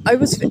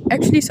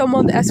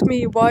someone asked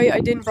me why I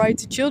didn't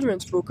write a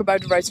children's book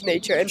about the rights of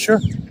nature.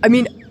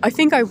 And I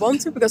think I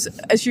want to, because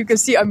as you can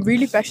see, I'm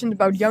really passionate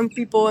about young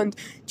people and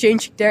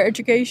changing their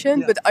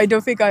education, but I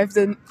don't think I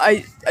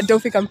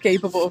don't think I'm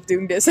capable of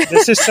doing this.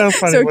 This is so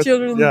funny. So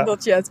children,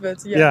 not yet,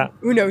 but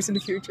who knows in the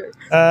future.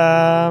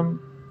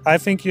 I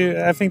think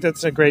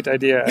that's a great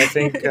idea. I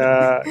think,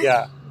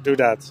 do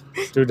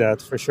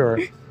that for sure.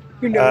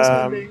 Who knows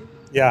one day.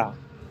 Yeah,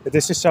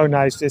 this is so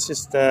nice. This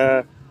is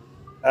the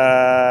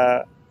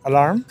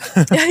alarm,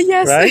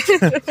 yes, right?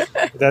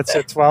 That's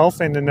at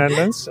 12 in the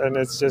Netherlands, and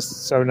it's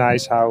just so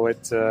nice how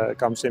it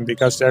comes in,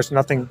 because there's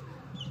nothing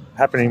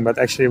happening, but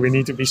actually we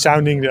need to be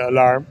sounding the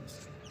alarm.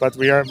 But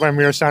when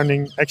we are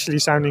sounding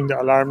the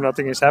alarm,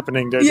 nothing is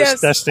happening. They're just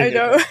testing it. I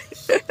know.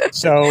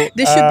 So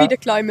this should be the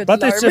climate alarm.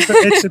 But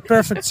it's a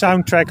perfect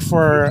soundtrack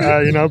for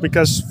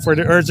because for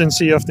the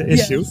urgency of the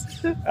issue.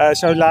 Yes.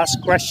 So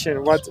last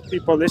question: what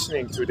people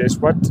listening to this?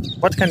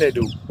 What can they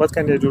do? What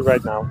can they do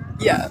right now?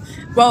 Yeah.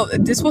 Well,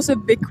 this was a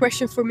big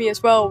question for me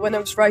as well when I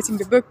was writing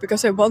the book,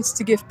 because I wanted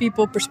to give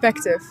people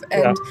perspective.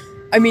 And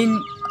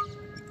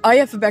I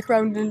have a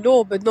background in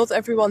law, but not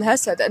everyone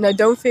has that, and I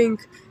don't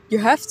think you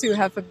have to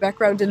have a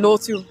background in law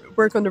to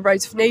work on the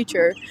rights of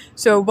nature.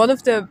 So one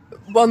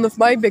of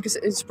my biggest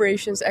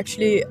inspirations,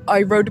 actually,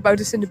 I wrote about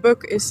this in the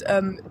book, is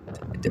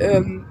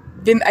Wim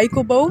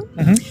Eikelboom.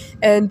 Mm-hmm.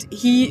 And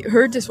he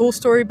heard this whole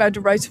story about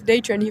the rights of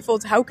nature, and he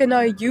thought, how can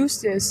I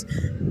use this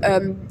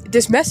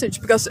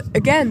message? Because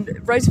again,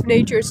 rights of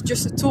nature is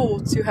just a tool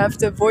to have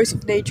the voice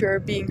of nature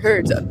being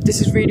heard. This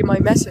is really my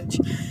message.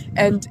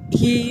 And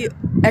he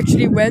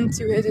actually went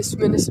to his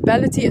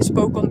municipality and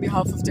spoke on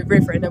behalf of the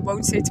river. And I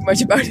won't say too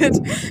much about it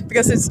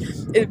because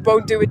it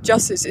won't do it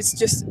justice. It's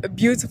just a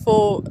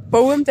beautiful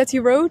poem that he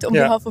wrote on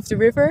behalf of the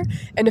river.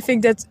 And I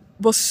think that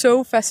was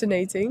so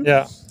fascinating.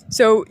 Yeah.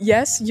 So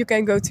yes, you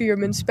can go to your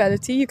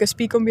municipality. You can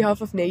speak on behalf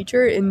of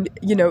nature in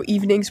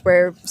evenings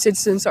where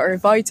citizens are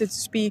invited to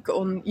speak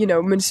on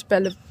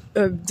municipal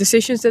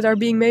decisions that are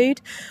being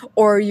made,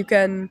 or you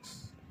can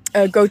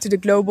go to the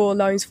Global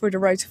Alliance for the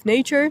Rights of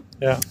Nature.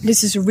 Yeah.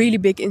 This is a really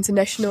big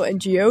international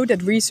NGO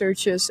that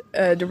researches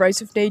the rights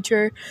of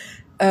nature.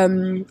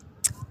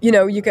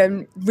 You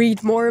can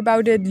read more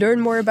about it,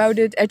 learn more about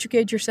it,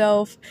 educate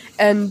yourself,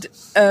 and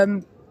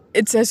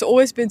it has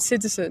always been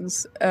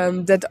citizens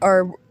that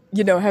are,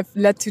 have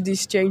led to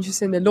these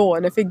changes in the law.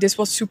 And I think this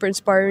was super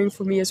inspiring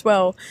for me as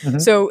well. Mm-hmm.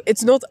 So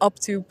it's not up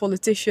to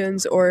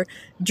politicians or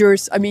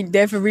jurists. I mean, they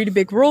have a really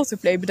big role to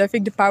play, but I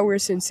think the power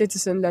is in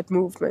citizen-led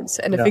movements.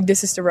 And I think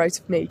this is the right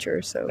of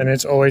nature. So. And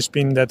it's always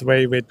been that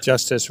way with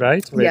justice,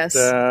 right? With yes.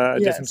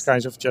 Different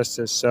kinds of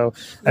justice. So,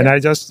 and I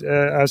just,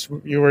 as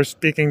you were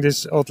speaking,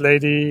 this old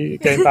lady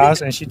came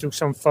past and she took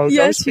some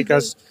photos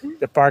because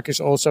the park is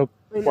also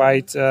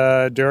quite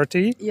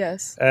dirty.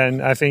 Yes.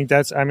 And I think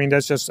that's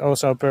just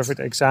also a perfect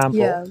example.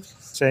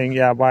 Saying,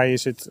 why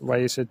is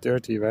it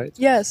dirty, right?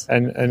 Yes.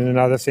 And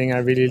another thing I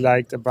really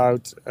liked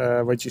about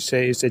what you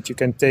say is that you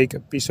can take a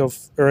piece of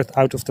earth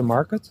out of the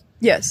market.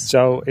 Yes.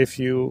 So if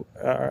you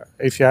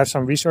have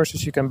some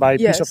resources, you can buy a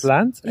piece of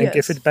land and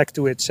give it back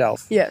to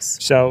itself. Yes.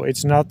 So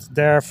it's not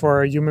there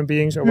for human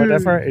beings or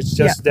whatever. It's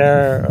just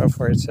there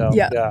for itself.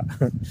 Yeah.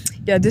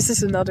 Yeah. This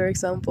is another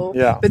example.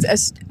 Yeah. But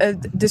as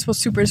this was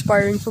super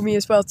inspiring for me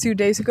as well. 2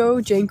 days ago,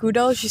 Jane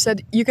Goodall, she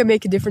said you can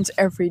make a difference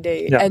every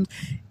day. Yeah. And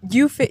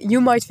you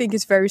might think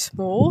it's very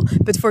small,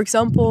 but for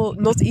example,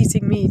 not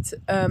eating meat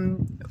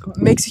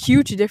makes a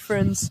huge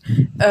difference.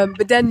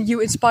 But then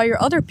you inspire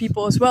other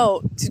people as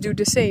well to do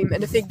the same.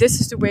 And I think this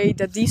is the way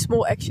that these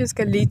small actions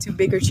can lead to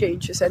bigger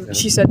changes. And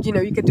she said, you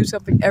can do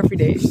something every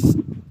day.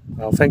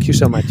 Well, thank you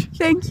so much.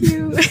 Thank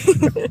you.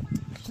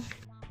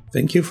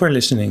 Thank you for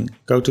listening.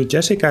 Go to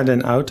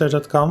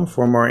jessicadenouter.com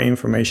for more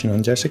information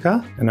on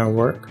Jessica and our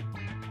work.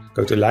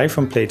 Go to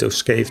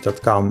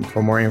livefromplatoscave.com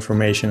for more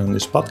information on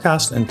this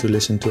podcast and to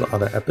listen to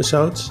other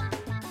episodes.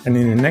 And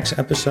in the next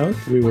episode,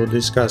 we will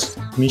discuss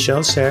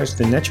Michel Serres'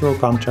 The Natural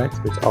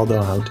Contract with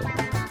Aldo Houter.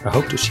 I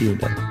hope to see you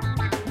then.